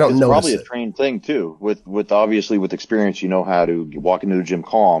probably a trained thing too. With obviously with experience, you know how to walk into the gym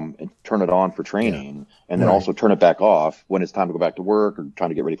calm and turn it on for training, and then also turn it back off when it's time to go back to work or trying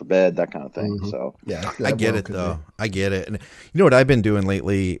to get ready for bed, that kind of thing. Mm-hmm. So yeah, I get it though. I get it. And you know what I've been doing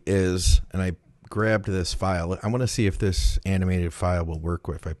lately is, and I grabbed this file. I want to see if this animated file will work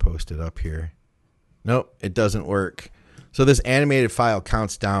if I post it up here. Nope, it doesn't work. So this animated file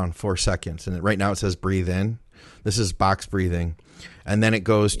counts down 4 seconds, and right now it says breathe in. This is box breathing, and then it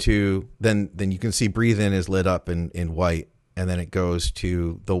goes to then you can see breathe in is lit up in white, and then it goes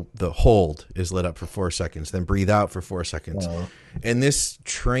to the hold is lit up for 4 seconds. Then breathe out for 4 seconds, and this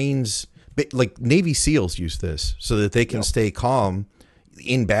trains, like Navy SEALs use this so that they can stay calm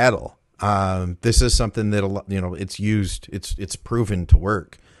in battle. This is something that, you know, it's used, it's proven to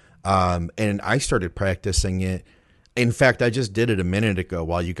work. And I started practicing it, In fact, I just did it a minute ago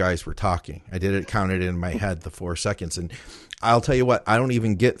while you guys were talking. I did it, counted in my head the 4 seconds. And I'll tell you what, I don't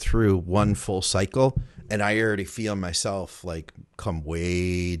even get through one full cycle and I already feel myself like come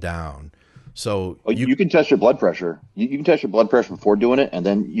way down. So you can test your blood pressure. You can test your blood pressure before doing it and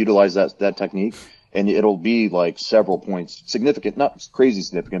then utilize that technique. And it'll be like several points, significant, not crazy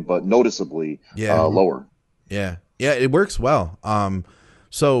significant, but noticeably lower. Yeah. Yeah, it works well.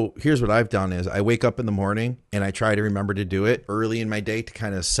 So here's what I've done is I wake up in the morning and I try to remember to do it early in my day to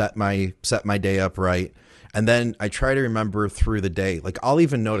kind of set my day up right. And then I try to remember through the day. Like I'll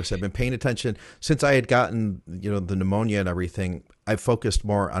even notice I've been paying attention since I had gotten, the pneumonia and everything. I've focused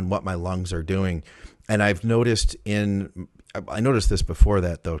more on what my lungs are doing. And I've noticed I noticed this before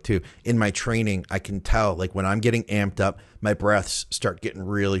that though too. In my training, I can tell like when I'm getting amped up, my breaths start getting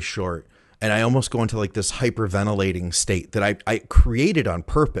really short. And I almost go into like this hyperventilating state that I created on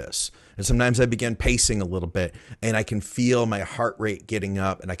purpose. And sometimes I begin pacing a little bit and I can feel my heart rate getting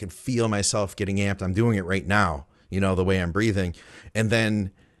up and I can feel myself getting amped. I'm doing it right now, the way I'm breathing. And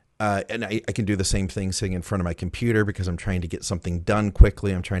then, and I can do the same thing sitting in front of my computer because I'm trying to get something done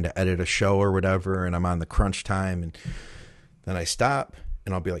quickly. I'm trying to edit a show or whatever. And I'm on the crunch time. And then I stop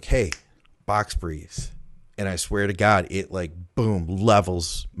and I'll be like, hey, box breathe. And I swear to God, it like boom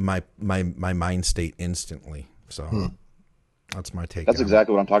levels my mind state instantly. So that's my take. That's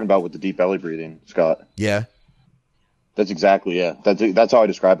exactly what I'm talking about with the deep belly breathing, Scott. Yeah, that's exactly That's how I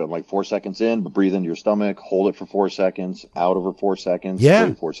describe it. I'm like 4 seconds in, but breathe into your stomach, hold it for 4 seconds, out over 4 seconds. Yeah,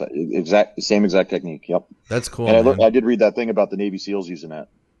 wait 4 seconds. Same exact technique. Yep, that's cool. And I did read that thing about the Navy SEALs using that.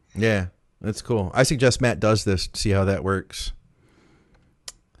 Yeah, that's cool. I suggest Matt does this to see how that works.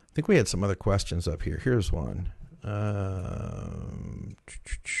 I think we had some other questions up here. Here's one.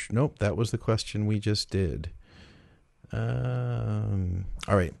 Nope, that was the question we just did. All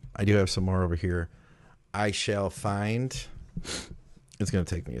right, I do have some more over here. I shall find. It's going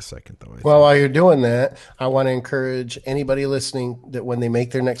to take me a second, though. While you're doing that, I want to encourage anybody listening that when they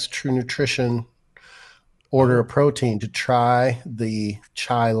make their next True Nutrition order of protein to try the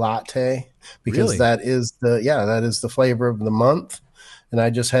chai latte because that is the flavor of the month. And I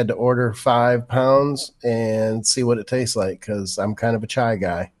just had to order 5 pounds and see what it tastes like because I'm kind of a chai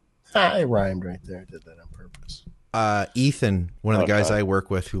guy. I rhymed right there. I did that on purpose. Ethan, one of the guys I work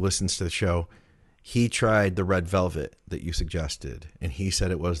with who listens to the show, he tried the red velvet that you suggested, and he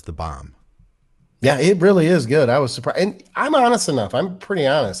said it was the bomb. Yeah, it really is good. I was surprised. And I'm honest enough. I'm pretty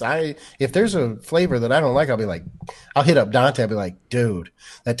honest. If there's a flavor that I don't like, I'll hit up Dante. I'll be like, dude,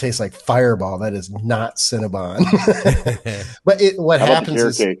 that tastes like Fireball. That is not Cinnabon. But what happens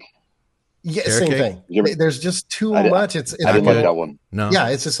is cake? Yeah, same thing. There's just too much. It's I didn't like that one. No. Yeah,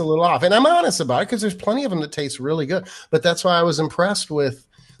 it's just a little off. And I'm honest about it because there's plenty of them that taste really good. But that's why I was impressed with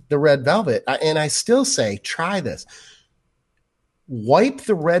the red velvet. And I still say, try this. Wipe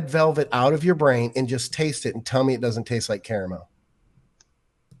the red velvet out of your brain and just taste it and tell me it doesn't taste like caramel.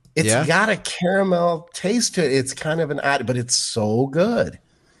 It's got a caramel taste to it. It's kind of an odd, but it's so good.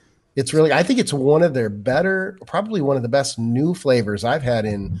 It's really, I think it's one of their better, probably one of the best new flavors I've had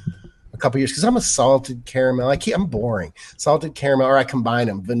in a couple years because I'm a salted caramel. I'm boring. Salted caramel, or I combine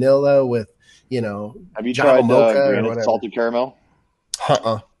them. Vanilla with, Have you Java tried mocha salted caramel?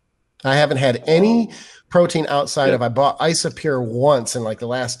 I haven't had any protein outside of, I bought Isopure once in like the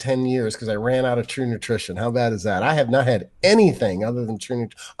last 10 years because I ran out of True Nutrition. How bad is that? I have not had anything other than True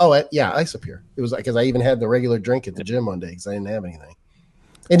Nutrition. Isopure. It was like, because I even had the regular drink at the gym one day because I didn't have anything.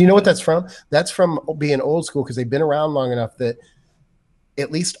 And you know what that's from? That's from being old school because they've been around long enough that at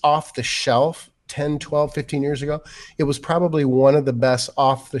least off the shelf 10, 12, 15 years ago, it was probably one of the best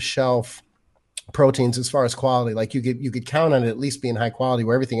off the shelf proteins as far as quality. Like you could count on it at least being high quality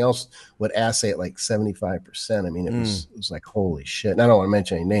where everything else would assay at like 75%. I mean, it was like, holy shit. And I don't want to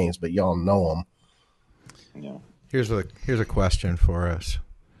mention any names, but y'all know them. Yeah. Here's a question for us.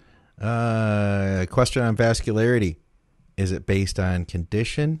 A question on vascularity. Is it based on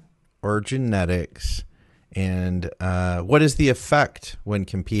condition or genetics? And what is the effect when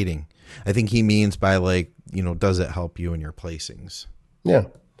competing? I think he means by does it help you in your placings? Yeah.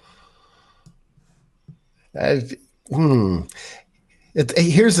 Here's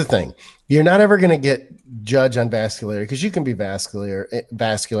the thing. You're not ever going to get judged on vascularity because you can be vascular,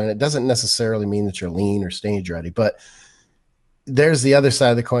 and it doesn't necessarily mean that you're lean or stage ready. But there's the other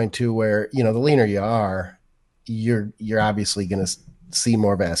side of the coin too, where, the leaner you are, you're obviously going to see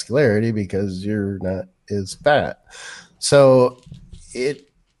more vascularity because you're not as fat. So it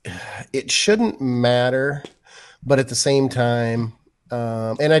shouldn't matter. But at the same time,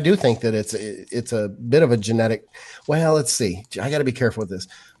 And I do think that it's a bit of a genetic. Well, let's see. I got to be careful with this.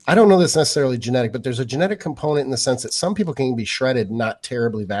 I don't know this necessarily genetic, but there's a genetic component in the sense that some people can be shredded, not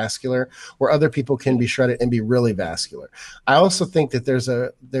terribly vascular, where other people can be shredded and be really vascular. I also think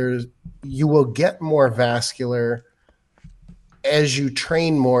that you will get more vascular as you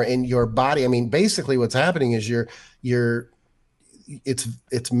train more in your body. I mean, basically what's happening is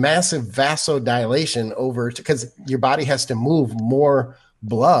it's massive vasodilation because your body has to move more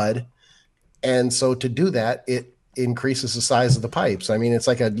blood. And so to do that, it increases the size of the pipes. I mean, it's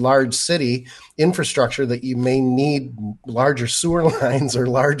like a large city infrastructure that you may need larger sewer lines or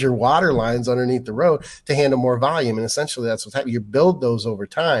larger water lines underneath the road to handle more volume. And essentially that's what's happening. You build those over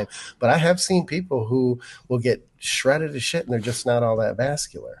time. But I have seen people who will get shredded as shit and they're just not all that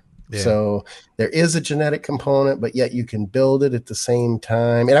vascular. Yeah. So there is a genetic component, but yet you can build it at the same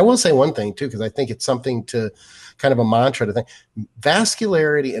time. And I will say one thing too, because I think it's something to kind of a mantra to think.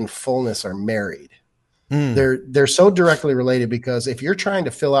 Vascularity and fullness are married. They're so directly related, because if you're trying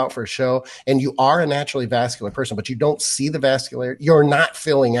to fill out for a show and you are a naturally vascular person, but you don't see the vascularity, you're not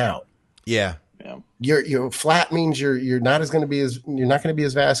filling out. Yeah. You're flat means you're not going to be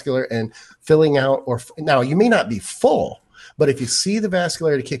as vascular, and filling out now you may not be full, but if you see the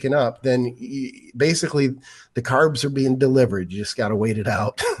vascularity kicking up, then basically the carbs are being delivered. You just got to wait it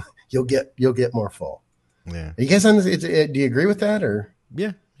out. You'll get more full. Yeah. Are you guys do you agree with that or?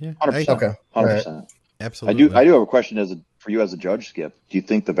 Yeah. 100%. Okay. 100%. Right. Absolutely. I do have a question for you as a judge, Skip. Do you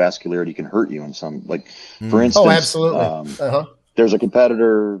think the vascularity can hurt you in some, like, for instance? Oh, absolutely. There's a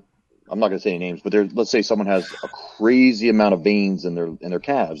competitor. I'm not going to say any names, but let's say someone has a crazy amount of veins in their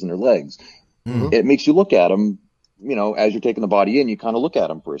calves and their legs. Mm-hmm. It makes you look at them, as you're taking the body in, you kind of look at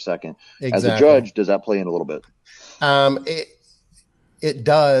them for a second. Exactly. As a judge, does that play in a little bit? It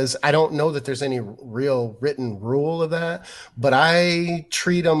does. I don't know that there's any real written rule of that, but I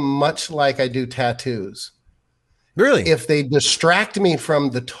treat them much like I do tattoos. Really? If they distract me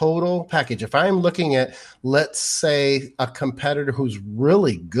from the total package, if I'm looking at, let's say, a competitor who's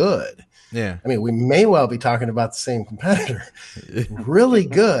really good. Yeah. I mean, we may well be talking about the same competitor. Really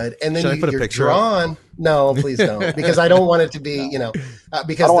good. And then you're drawn. No, please don't. Because I don't want it to be,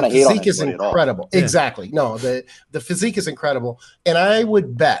 because the physique is incredible. Exactly. No, the physique is incredible. And I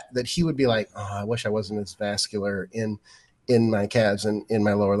would bet that he would be like, oh, I wish I wasn't as vascular in my calves and in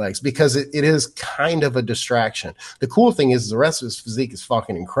my lower legs, because it is kind of a distraction. The cool thing is the rest of his physique is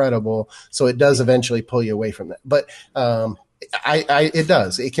fucking incredible. So it does eventually pull you away from that. But, it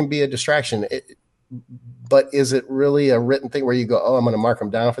does. It can be a distraction. But is it really a written thing where you go, oh, I'm going to mark him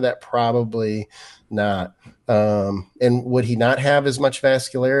down for that? Probably not. And would he not have as much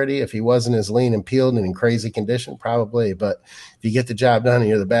vascularity if he wasn't as lean and peeled and in crazy condition? Probably. But if you get the job done and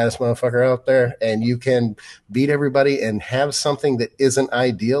you're the baddest motherfucker out there and you can beat everybody and have something that isn't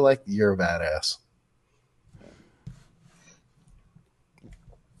ideal, like, you're a badass.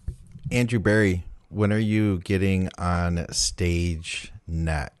 Andrew Berry, when are you getting on stage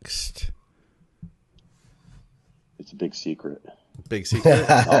next? It's a big secret. Big secret?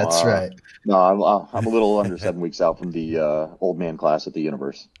 That's right. No, I'm a little under 7 weeks out from the old man class at the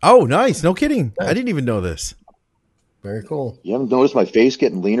Universe. Oh, nice. No kidding. I didn't even know this. Very cool. You haven't noticed my face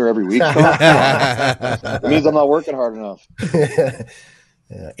getting leaner every week? It means I'm not working hard enough.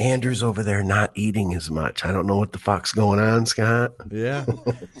 Andrew's over there not eating as much. I don't know what the fuck's going on, Scott. Yeah.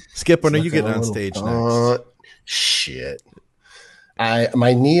 Skip, when are you getting on stage next? Shit.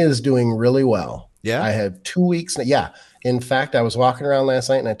 My knee is doing really well. Yeah. I have 2 weeks. Yeah. In fact, I was walking around last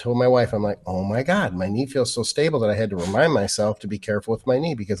night and I told my wife, I'm like, oh my God, my knee feels so stable that I had to remind myself to be careful with my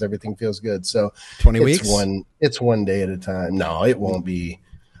knee because everything feels good. So 20 weeks? It's one day at a time. No, it won't be.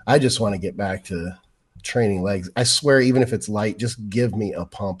 I just want to get back to training legs. I swear, even if it's light, just give me a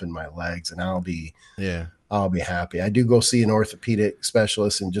pump in my legs and I'll be happy. I do go see an orthopedic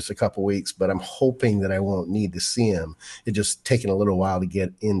specialist in just a couple weeks, but I'm hoping that I won't need to see him. It's just taking a little while to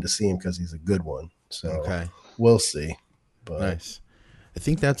get in to see him because he's a good one. So We'll see. But nice. I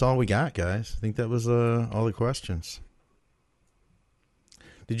think that's all we got, guys. I think that was all the questions.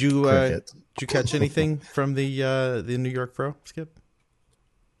 Did you catch anything from the New York Pro, Skip?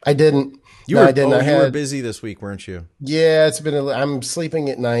 I didn't. I didn't. You were busy this week, weren't you? Yeah, it's been. I'm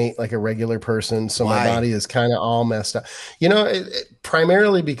sleeping at night like a regular person, so my body is kind of all messed up.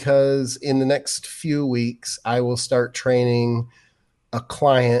 Primarily because in the next few weeks I will start training a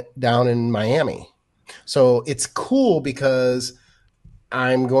client down in Miami. So it's cool because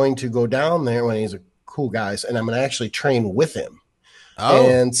I'm going to go down there when he's a cool guy, and I'm going to actually train with him. Oh.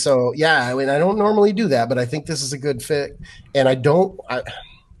 And so, I mean, I don't normally do that, but I think this is a good fit. And I don't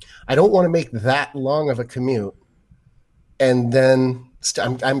want to make that long of a commute and then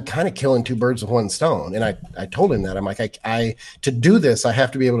I'm kind of killing two birds with one stone. And I told him that I'm like, I to do this, I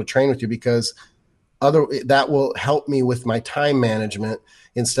have to be able to train with you because that will help me with my time management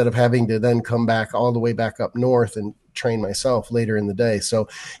instead of having to then come back all the way back up north and train myself later in the day. So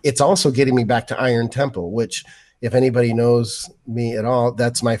it's also getting me back to Iron Temple, which if anybody knows me at all,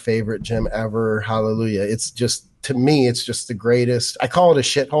 that's my favorite gym ever. Hallelujah. It's just, to me, it's just the greatest. I call it a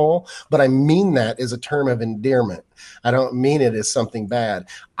shithole, but I mean that as a term of endearment. I don't mean it as something bad.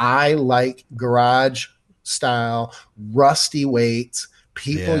 I like garage style, rusty weights,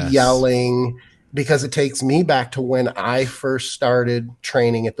 people yelling, because it takes me back to when I first started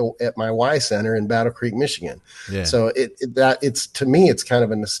training at my Y Center in Battle Creek, Michigan. Yeah. So it's to me, it's kind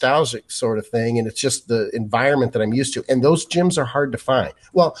of a nostalgic sort of thing. And it's just the environment that I'm used to. And those gyms are hard to find.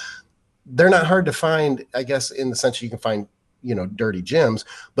 Well, they're not hard to find, I guess, in the sense that you can find, dirty gyms,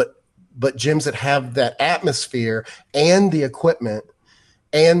 but gyms that have that atmosphere and the equipment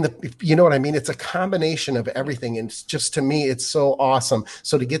and you know what I mean? It's a combination of everything. And it's just, to me, it's so awesome.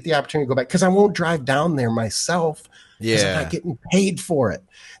 So to get the opportunity to go back, because I won't drive down there myself because I'm not getting paid for it.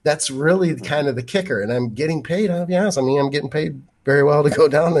 That's really kind of the kicker. And I'm getting paid, I'll be honest. I mean, I'm getting paid very well to go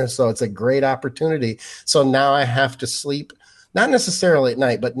down there. So it's a great opportunity. So now I have to sleep, not necessarily at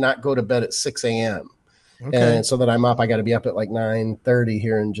night, but not go to bed at 6 a.m. Okay. And so that I'm up, I got to be up at like 9:30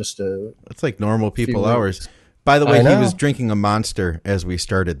 here in just that's like normal people hours. By the way, he was drinking a Monster as we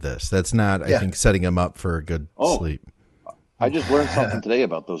started this. That's not, I think, setting him up for a good sleep. I just learned something today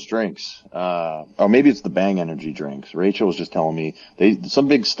about those drinks. Or maybe it's the Bang Energy drinks. Rachel was just telling me some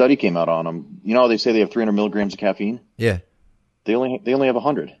big study came out on them. You know how they say they have 300 milligrams of caffeine? Yeah. They only have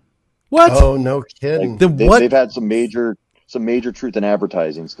 100. What? Oh, no kidding. They've had some major truth in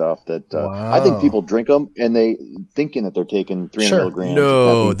advertising stuff that I think people drink them and they thinking that they're taking 300 milligrams.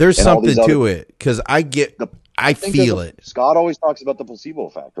 No, there's something to it because I feel it. Scott always talks about the placebo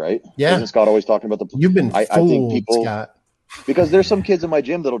effect, right? Yeah. Isn't Scott always talking about the placebo? You've been fooled, I think people, Scott. Because there's some kids in my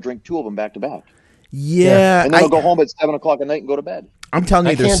gym that'll drink 2 of them back to back. Yeah. And then they'll go home at 7 o'clock at night and go to bed. I'm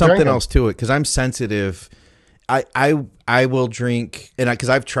telling you, there's something else to it because I'm sensitive. I will drink, and because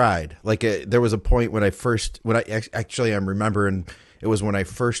I've tried. Like there was a point when I'm remembering it was when I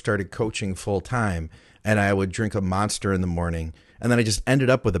first started coaching full time, and I would drink a Monster in the morning, and then I just ended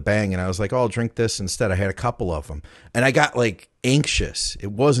up with a Bang, and I was like, "Oh, I'll drink this instead." I had a couple of them, and I got like anxious.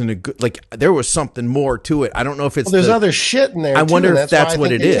 It wasn't a good, like there was something more to it. I don't know if it's there's other shit in there. I wonder if that's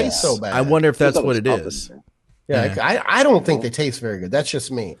what it is. So bad. I wonder if that's what it is. Yeah, I don't think they taste very good. That's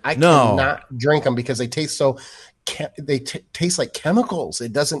just me. I cannot drink them because they taste so. They taste like chemicals.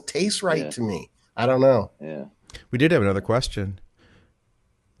 It doesn't taste right to me. I don't know. Yeah. We did have another question.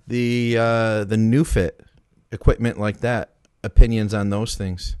 The new fit equipment like that. Opinions on those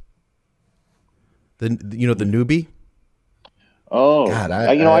things. The newbie. Oh, God,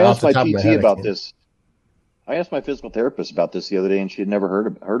 I asked my PT about this. I asked my physical therapist about this the other day, and she had never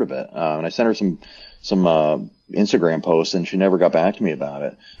heard of it. And I sent her some Instagram posts, and she never got back to me about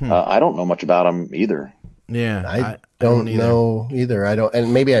it. I don't know much about them either. Yeah, I don't know either. I don't,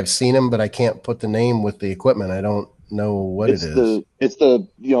 and maybe I've seen them, but I can't put the name with the equipment. I don't know what it is. It's the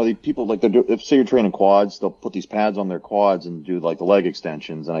people like if say you're training quads, they'll put these pads on their quads and do like the leg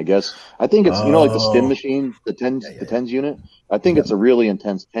extensions. And I think it's like the stim machine, the TENS unit. I think it's a really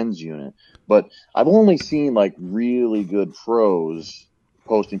intense TENS unit. But I've only seen like really good pros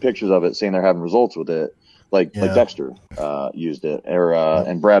posting pictures of it, saying they're having results with it. Like Dexter used it,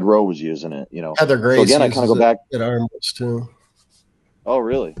 and Brad Rowe was using it. Heather Grace. So again, I kind of go back at Armless too. Oh,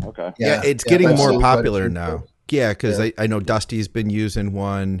 really? Okay. Yeah, it's getting more popular now. Yeah, because I know Dusty's been using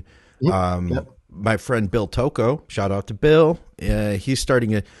one. My friend Bill Toko, shout out to Bill. He's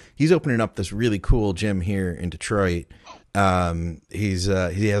opening up this really cool gym here in Detroit. He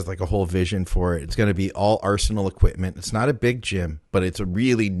has like a whole vision for it. It's going to be all Arsenal equipment. It's not a big gym, but it's a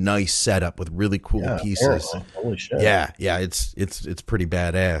really nice setup with really cool pieces. Holy shit. Yeah, it's pretty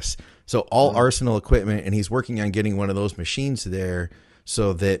badass. So all Arsenal equipment, and he's working on getting one of those machines there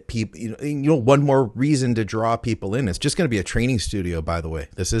so that people, one more reason to draw people in. It's just going to be a training studio, by the way.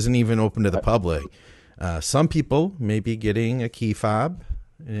 This isn't even open to the public. Some people may be getting a key fob.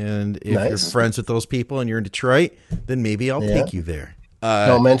 And if you're friends with those people and you're in Detroit, then maybe I'll take you there.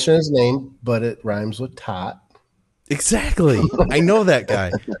 Don't mention his name, but it rhymes with Tot. Exactly. I know that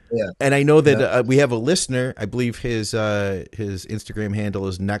guy. And I know that we have a listener. I believe his Instagram handle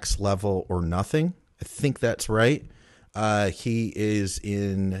is Next Level or Nothing. I think that's right. He's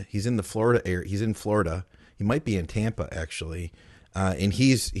in the Florida area. He's in Florida. He might be in Tampa actually. And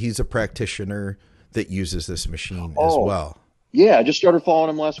he's a practitioner that uses this machine as well. Yeah, I just started following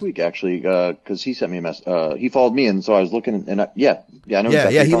him last week actually, because he sent me a mess. He followed me, and so I was looking, and yeah, I know Yeah, exactly what yeah,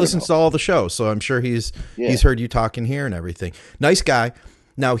 you're he talking listens about. to all the shows, so I'm sure he's heard you talking here and everything. Nice guy.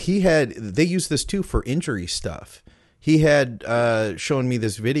 Now they use this too for injury stuff. He had shown me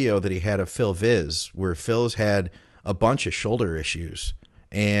this video that he had of Phil Viz, where Phil's had a bunch of shoulder issues,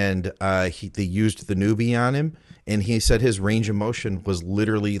 and they used the newbie on him, and he said his range of motion was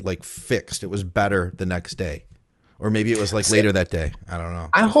literally like fixed. It was better the next day. Or maybe it was like later that day. I don't know.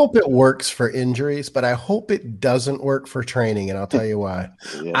 I hope it works for injuries, but I hope it doesn't work for training, and I'll tell you why.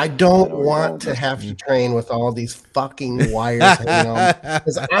 Yeah, I I don't know where you're going want with to this. have to train with all these fucking wires hanging on.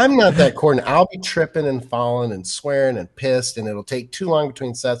 Because I'm not that coordinated. I'll be tripping and falling and swearing and pissed, and it'll take too long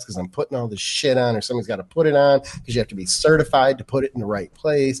between sets because I'm putting all this shit on, or somebody's got to put it on because you have to be certified to put it in the right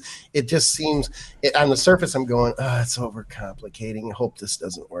place. It just seems, on the surface, I'm going, it's overcomplicating. I hope this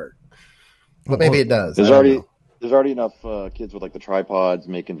doesn't work. But maybe it does. There's already enough kids with like the tripods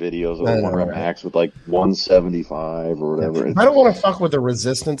making videos of a one rep right. max with like 175 or whatever. I don't want to fuck with a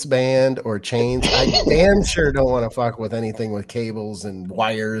resistance band or chains. I damn sure don't want to fuck with anything with cables and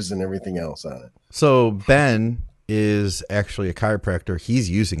wires and everything else on it. So Ben is actually a chiropractor. He's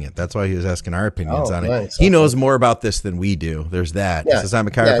using it. That's why he was asking our opinions on it. Nice. He knows more about this than we do. There's that. He says, I'm a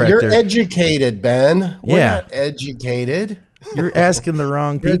chiropractor. Yeah, you're educated, Ben. We're Yeah. not educated. You're asking the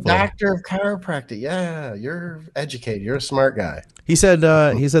wrong You're a people. doctor of chiropractic. Yeah, you're educated. You're a smart guy. He said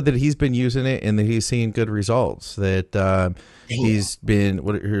that he's been using it and that he's seeing good results. That he's been.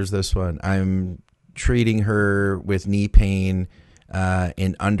 Here's this one. I'm treating her with knee pain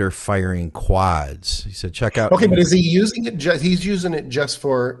and under firing quads. He said, check out. Okay, but is he using it? He's using it just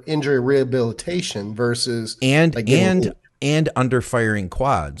for injury rehabilitation versus and under firing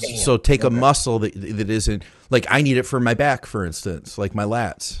quads. Damn. So take a muscle that isn't like I need it for my back, for instance, like my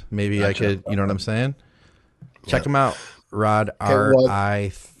lats. Maybe I could, you know what I'm saying? Check them out. Rod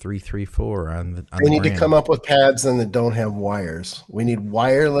RI334 on the We need brand. to come up with pads then that don't have wires. We need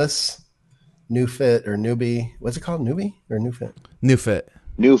wireless New Fit or Newbie. What's it called? Newbie or New Fit? New Fit.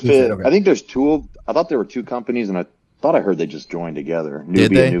 New Fit. Okay. I think there's two. I thought there were two companies, and I thought I heard they just joined together.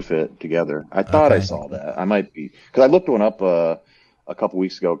 Did Newbie they? and New Fit together. I thought I saw that. I might be because I looked one up a couple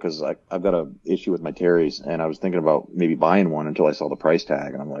weeks ago because I've got an issue with my Terry's, and I was thinking about maybe buying one until I saw the price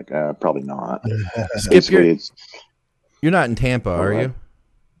tag, and I'm like, probably not. Basically, You're not in Tampa, are you?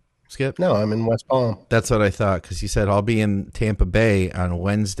 Skip? No, I'm in West Palm. That's what I thought because he said I'll be in Tampa Bay on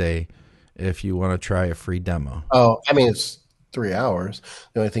Wednesday if you want to try a free demo. Oh, I mean, it's 3 hours.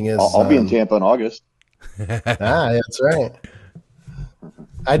 The only thing is, I'll be in Tampa in August. That's right.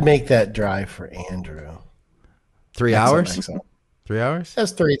 I'd make that drive for Andrew. 3 hours? 3 hours?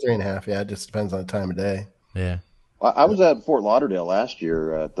 That's 3.5. Yeah, it just depends on the time of day. Yeah. I was at Fort Lauderdale last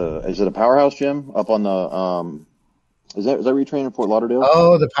year at is it a Powerhouse gym up on the is that where you train in Fort Lauderdale?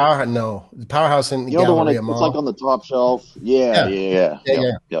 Oh, the Powerhouse. No, the Powerhouse in You know the one Galleria it's Mall. like on the top shelf. Yeah. Yep.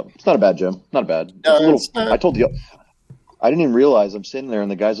 It's not a bad gym. Not bad. No, it's I told you, I didn't even realize I'm sitting there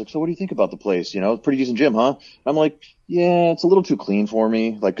and the guy's like, so what do you think about the place? You know, it's a pretty decent gym, huh? I'm like, yeah, it's a little too clean for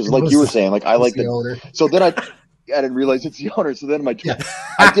me. Like, cause like you were saying, like I like the owner. So then I didn't realize it's the owner. So then I did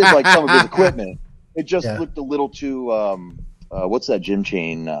like some of his equipment. It just looked a little too, what's that gym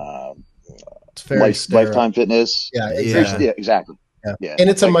chain? It's very Lifetime Fitness. Yeah, exactly. Yeah. And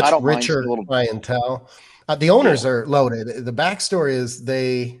it's a like, much richer clientele. The owners are loaded. The backstory is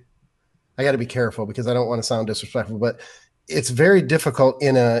I got to be careful because I don't want to sound disrespectful, but it's very difficult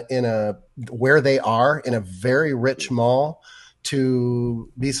in a where they are in a very rich mall to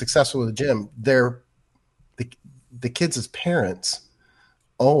be successful with a gym. The kids' parents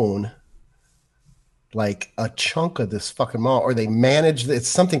own like a chunk of this fucking mall, or they manage it's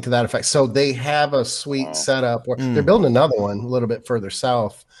something to that effect. So they have a sweet setup, or they're building another one a little bit further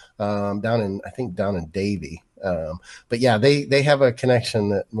south, down in Davie. But yeah, they have a connection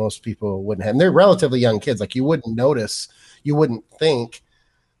that most people wouldn't have. And they're relatively young kids. Like you wouldn't think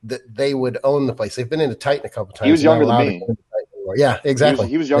that they would own the place. They've been into Titan a couple times. He was younger than me. Yeah, exactly.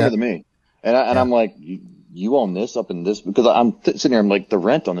 He was younger than me. And I'm like, you own this up in this, because I'm sitting there. I'm like, the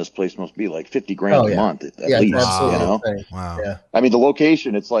rent on this place must be like $50,000 a month at least. Absolutely. You know? Wow. Yeah. I mean, the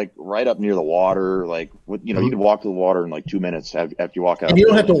location, it's like right up near the water. Like, you can walk to the water in like 2 minutes after you walk out. And you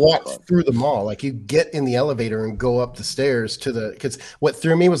don't have to walk through the mall. Like you get in the elevator and go up the stairs because what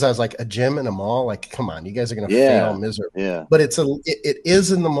threw me was I was like, a gym in a mall. Like, come on, you guys are going to fail miserably. Yeah. But it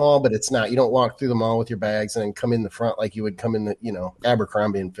is in the mall, but it's not. You don't walk through the mall with your bags and then come in the front like you would come in the,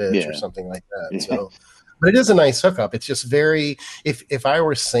 Abercrombie and Fitch or something like that. Yeah. So, but it is a nice hookup. It's just very, if I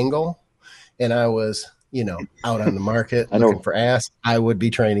were single and I was out on the market I know. looking for ass, I would be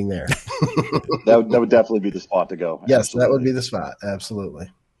training there. that would definitely be the spot to go. Yes, Absolutely. that would be the spot.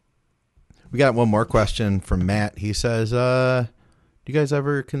 Absolutely. We got one more question from Matt. He says, do you guys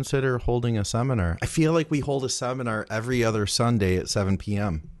ever consider holding a seminar? I feel like we hold a seminar every other Sunday at 7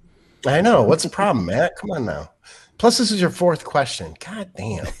 p.m. I know. What's the problem, Matt? Come on now. Plus, this is your fourth question. God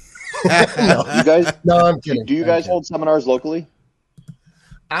damn. You guys, No, I'm kidding. do you guys hold seminars locally?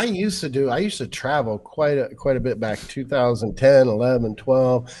 I used to travel quite a bit back 2010, 11,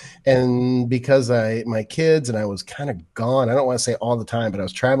 12. And because my kids and I was kind of gone, I don't want to say all the time, but I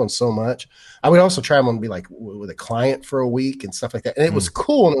was traveling so much. I would also travel and be like with a client for a week and stuff like that. And it was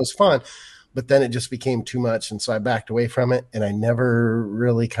cool and it was fun, but then it just became too much. And so I backed away from it and I never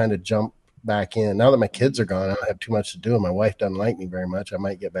really kind of jumped back in. Now that my kids are gone, I don't have too much to do. And my wife doesn't like me very much. I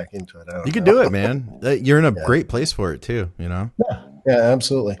might get back into it. You can do it, man. You're in a great place for it too, Yeah,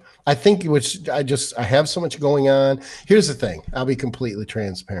 absolutely. I think I have so much going on. Here's the thing. I'll be completely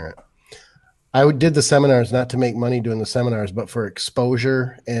transparent. I did the seminars not to make money doing the seminars, but for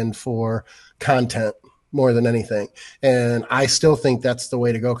exposure and for content more than anything. And I still think that's the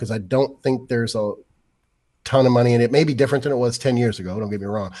way to go because I don't think there's a ton of money in it. It may be different than it was 10 years ago. Don't get me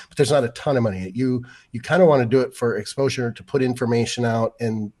wrong, but there's not a ton of money in it. You kind of want to do it for exposure, to put information out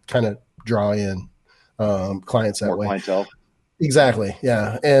and kind of draw in clients that way. Clientele. Exactly.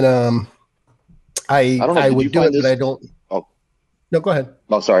 Yeah. And I would do it, but I don't. Oh, no, go ahead.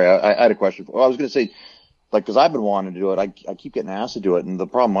 Oh, sorry. I had a question. Well, I was going to say, like, because I've been wanting to do it. I keep getting asked to do it. And the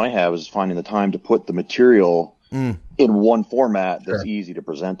problem I have is finding the time to put the material in one format that's easy to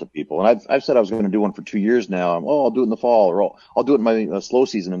present to people. And I've said I was going to do one for 2 years now. I'll do it in the fall, or I'll do it in my slow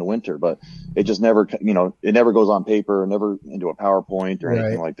season in the winter, but it just never, it never goes on paper, never into a PowerPoint or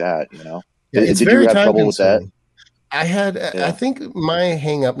anything like that, Yeah, it's Did very you have trouble with that? I think my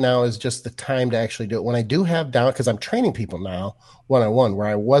hang up now is just the time to actually do it. When I do have down, because I'm training people now one-on-one where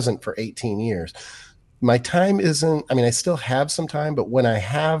I wasn't for 18 years, my time isn't, I still have some time, but when I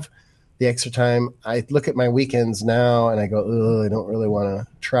have the extra time, I look at my weekends now and I go, I don't really want to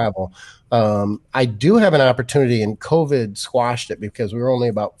travel. I do have an opportunity, and COVID squashed it because we were only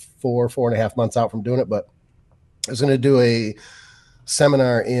about 4.5 months out from doing it, but I was going to do a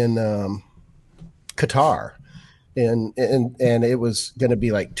seminar in Qatar. And it was going to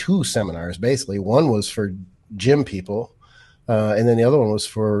be like 2 seminars, basically. One was for gym people, and then the other one was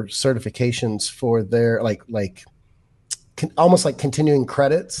for certifications for their almost like continuing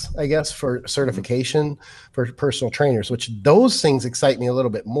credits, I guess, for certification for personal trainers, which those things excite me a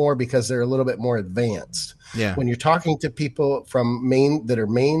little bit more because they're a little bit more advanced. Yeah. When you're talking to people that are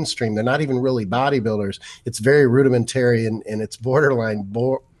mainstream, they're not even really bodybuilders. It's very rudimentary and it's borderline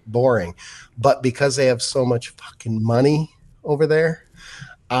boring, but because they have so much fucking money over there,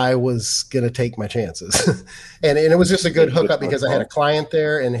 I was going to take my chances. and it was just a good hookup because I had a client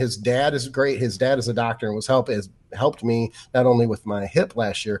there and his dad is great. His dad is a doctor and helped me not only with my hip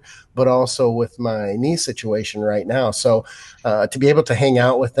last year, but also with my knee situation right now. So to be able to hang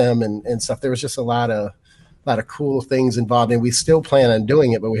out with them and stuff, there was just a lot of cool things involved, and we still plan on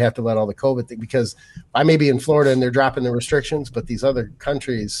doing it, but we have to let all the COVID thing, because I may be in Florida and they're dropping the restrictions, but these other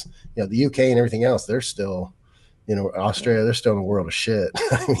countries, the UK and everything else, they're still, Australia, they're still in a world of shit.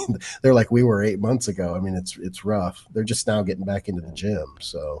 They're like we were 8 months ago. It's rough. They're just now getting back into the gym.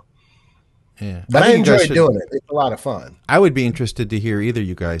 So, yeah, but I enjoy doing it. It's a lot of fun. I would be interested to hear either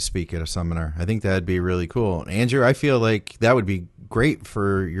you guys speak at a seminar. I think that'd be really cool. Andrew, I feel like that would be great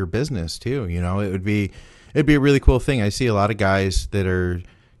for your business too. It'd be a really cool thing. I see a lot of guys that are,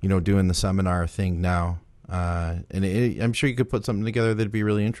 doing the seminar thing now. And I'm sure you could put something together that'd be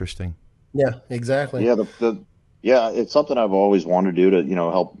really interesting. Yeah, exactly. Yeah, it's something I've always wanted to do to,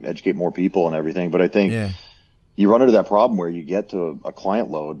 help educate more people and everything. But I think you run into that problem where you get to a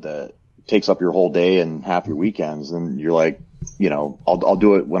client load that takes up your whole day and half your weekends. And you're like, I'll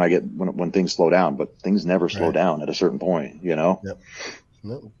do it when things slow down, but things never slow down at a certain point, Yep.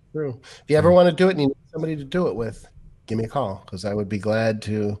 No, true. If you ever want to do it and you need somebody to do it with, give me a call because I would be glad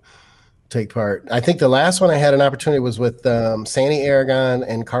to take part. I think the last one I had an opportunity was with Sandy Aragon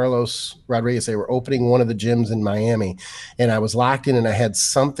and Carlos Rodriguez. They were opening one of the gyms in Miami, and I was locked in, and I had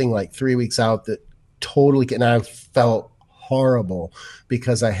something like 3 weeks out that and I felt horrible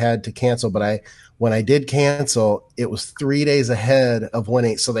because I had to cancel. But when I did cancel, it was 3 days ahead of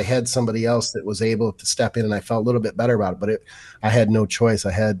so they had somebody else that was able to step in, and I felt a little bit better about it. But I had no choice.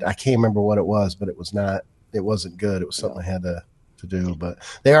 I can't remember what it was, but it wasn't good. It was something I had to to do, but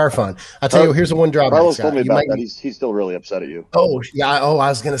they are fun. I'll tell you, here's the one drawback. Carlos Scott. told me You about might that. be- He's still really upset at you. Oh yeah. Oh, I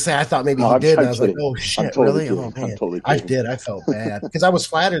was gonna say I thought maybe No, he I'm did. And I was kidding. like, oh I'm shit, totally really? kidding. Oh I'm man, totally I kidding. did. I felt bad because I was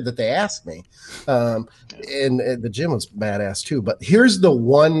flattered that they asked me, and the gym was badass too. But here's the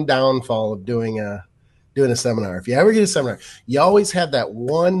one downfall of doing a seminar. If you ever get a seminar, you always have that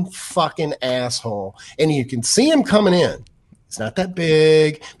one fucking asshole, and you can see him coming in. It's not that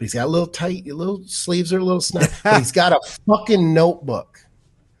big, but he's got a little tight, little sleeves are a little snug, but he's got a fucking notebook.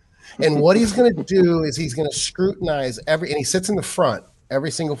 And what he's going to do is he's going to scrutinize and he sits in the front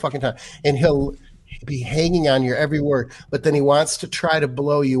every single fucking time, and he'll be hanging on your every word, but then he wants to try to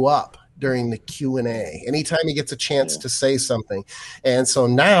blow you up during the Q&A anytime he gets a chance to say something. And so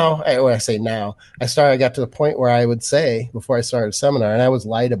now, when I say now, I got to the point where I would say before I started a seminar, and I was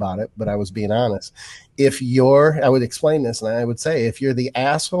light about it, but I was being honest. I would explain this, and I would say, if you're the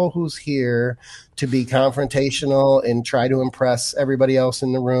asshole who's here to be confrontational and try to impress everybody else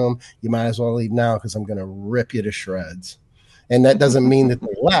in the room, you might as well leave now, because I'm going to rip you to shreds. And that doesn't mean that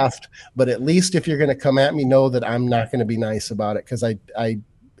they left, but at least if you're going to come at me, know that I'm not going to be nice about it, because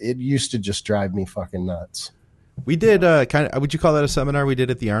it used to just drive me fucking nuts. We did would you call that a seminar we did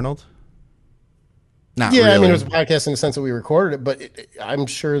at the Arnold? Not yeah, really. I mean, it was a podcast in the sense that we recorded it, but I'm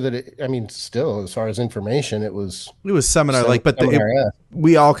sure that still, as far as information, it was seminar like, but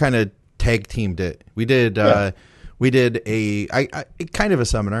we all kind of tag teamed it. We did a kind of a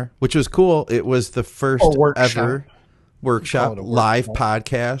seminar, which was cool. It was the first ever workshop live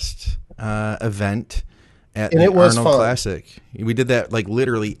podcast event at the Arnold Classic. We did that like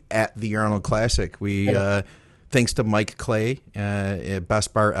literally at the Arnold Classic. We thanks to Mike Clay,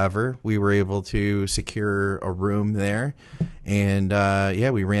 best bar ever, we were able to secure a room there. And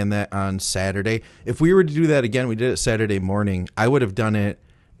we ran that on Saturday. If we were to do that again, we did it Saturday morning. I would have done it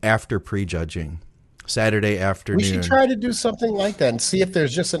after prejudging, Saturday afternoon. We should try to do something like that and see if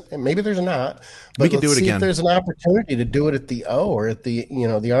there's maybe there's not. But we could do it again. If there's an opportunity to do it at the O or at the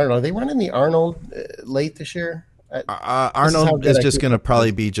the Arnold. Are they running the Arnold late this year? Arnold is just going to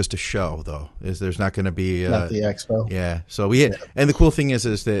probably be just a show, though. There's not going to be not the expo. Yeah. So and the cool thing is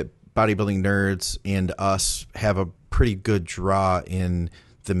that bodybuilding nerds and us have a pretty good draw in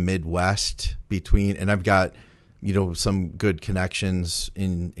the Midwest and I've got some good connections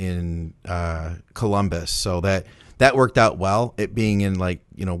in Columbus, so that worked out well. It being in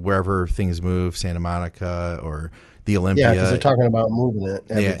wherever things move, Santa Monica or the Olympia. Yeah, because they're talking about moving it.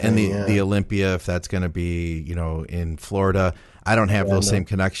 Yeah, and the Olympia, if that's going to be, in Florida. I don't have those same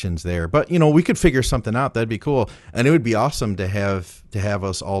connections there. But, we could figure something out. That'd be cool. And it would be awesome to have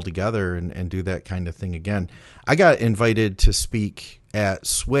us all together and do that kind of thing again. I got invited to speak at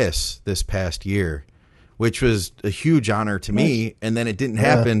Swiss this past year, which was a huge honor to me. And then it didn't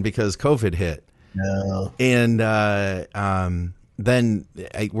happen because COVID hit. No. And then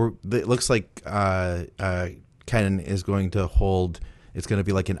it looks like Ken is going to hold. It's going to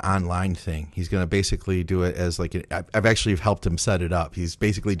be like an online thing. He's going to basically do it as I've actually helped him set it up. He's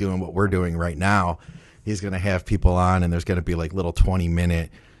basically doing what we're doing right now. He's going to have people on, and there's going to be like little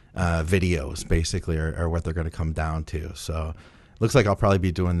 20-minute videos, basically, are what they're going to come down to. So looks like I'll probably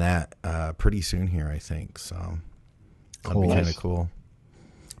be doing that pretty soon here, I think. So that'll be kind of cool.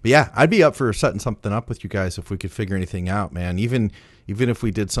 But yeah, I'd be up for setting something up with you guys if we could figure anything out, man. Even if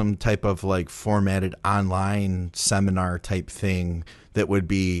we did some type of formatted online seminar type thing that would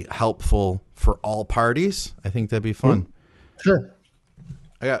be helpful for all parties, I think that'd be fun. Sure.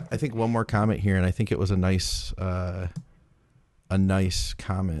 I think one more comment here, and I think it was a nice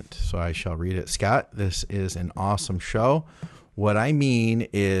comment, so I shall read it. Scott, this is an awesome show. What I mean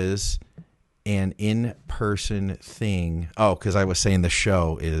is an in-person thing. Oh, because I was saying the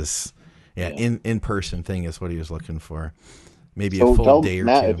show is, in-person thing is what he was looking for. Maybe a full day or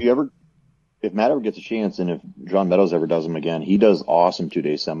Matt, two. If Matt ever gets a chance, and if John Meadows ever does them again, he does awesome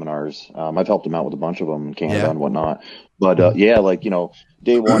 2-day seminars. I've helped him out with a bunch of them in Canada and whatnot. But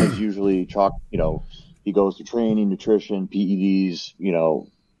day one is usually chalk. He goes to training, nutrition, PEDs,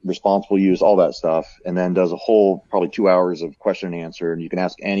 responsible use, all that stuff, and then does a whole probably 2 hours of question and answer, and you can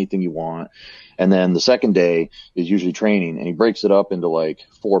ask anything you want. And then the second day is usually training, and he breaks it up into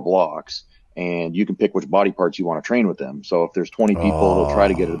 4 blocks, and you can pick which body parts you want to train with them. So if there's 20 people, they'll try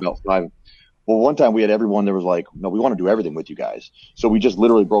to get it about 5. Well, one time we had everyone that was like, no, we want to do everything with you guys. So we just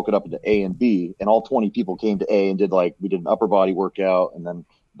literally broke it up into A and B, and all 20 people came to A and we did an upper body workout, and then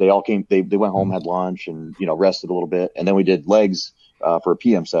they all came, they went home, had lunch, and, rested a little bit. And then we did legs for a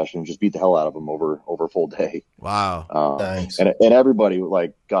PM session and just beat the hell out of them over a full day. Wow. Thanks. And everybody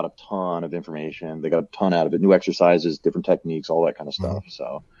got a ton of information. They got a ton out of it, new exercises, different techniques, all that kind of stuff.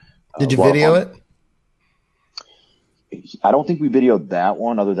 So did you video it? I don't think we videoed that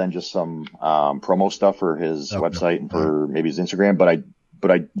one other than just some promo stuff for his Okay. website and for maybe his Instagram.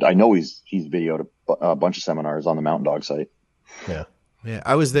 But I know he's videoed a bunch of seminars on the Mountain Dog site. Yeah. Yeah,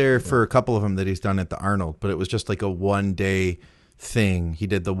 I was there for a couple of them that he's done at the Arnold, but it was just like a 1-day thing. He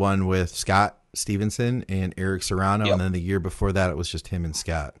did the one with Scott Stevenson and Eric Serrano, Yep. and then the year before that, it was just him and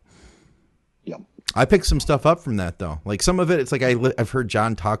Scott. Yep. I picked some stuff up from that though. Like some of it, it's like I've heard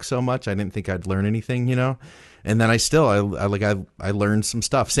John talk so much, I didn't think I'd learn anything, you know. And then I learned some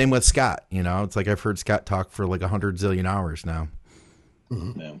stuff. Same with Scott, you know. It's like I've heard Scott talk for like 100 zillion hours now.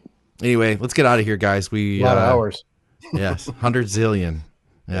 Yeah. Anyway, let's get out of here, guys. A lot of hours. Yes, 100 zillion.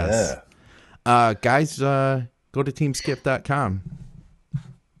 Yes. Yeah. Guys, go to teamskip.com.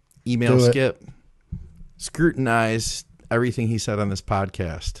 Email Do it. Skip. Scrutinize everything he said on this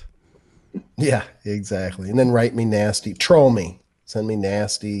podcast. Yeah, exactly. And then write me nasty, troll me, send me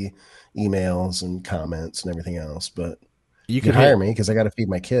nasty emails and comments and everything else. But you can hire me because I got to feed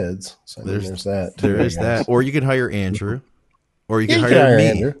my kids. So I mean, there's that. There is that. Or you could hire Andrew. Or you Yeah, could you can hire me.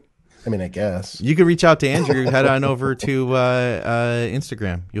 Andrew. I mean, I guess. You can reach out to Andrew. Head on over to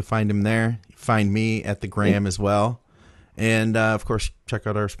Instagram. You'll find him there. Find me at the gram as well. And, of course, check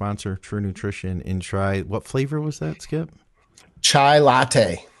out our sponsor, True Nutrition, and try. What flavor was that, Skip? Chai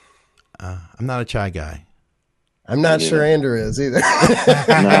latte. I'm not a chai guy. I'm not sure Andrew is either.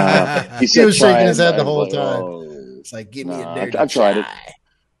 Nah, He said was shaking try his it, head I the was whole like, time. oh. It's like, give me Nah, a dirty I've tried it. chai.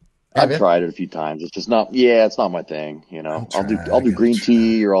 I've tried it a few times. It's just not. Yeah, it's not my thing. You know, I'll do green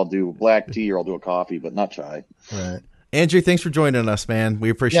tea, or I'll do black tea, or I'll do a coffee, but not chai. Right. Andrew, thanks for joining us, man.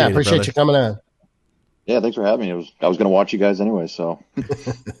 We appreciate Yeah, it. appreciate brother. you coming on. Yeah, thanks for having me. I was going to watch you guys anyway. So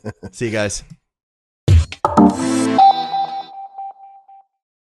See you guys.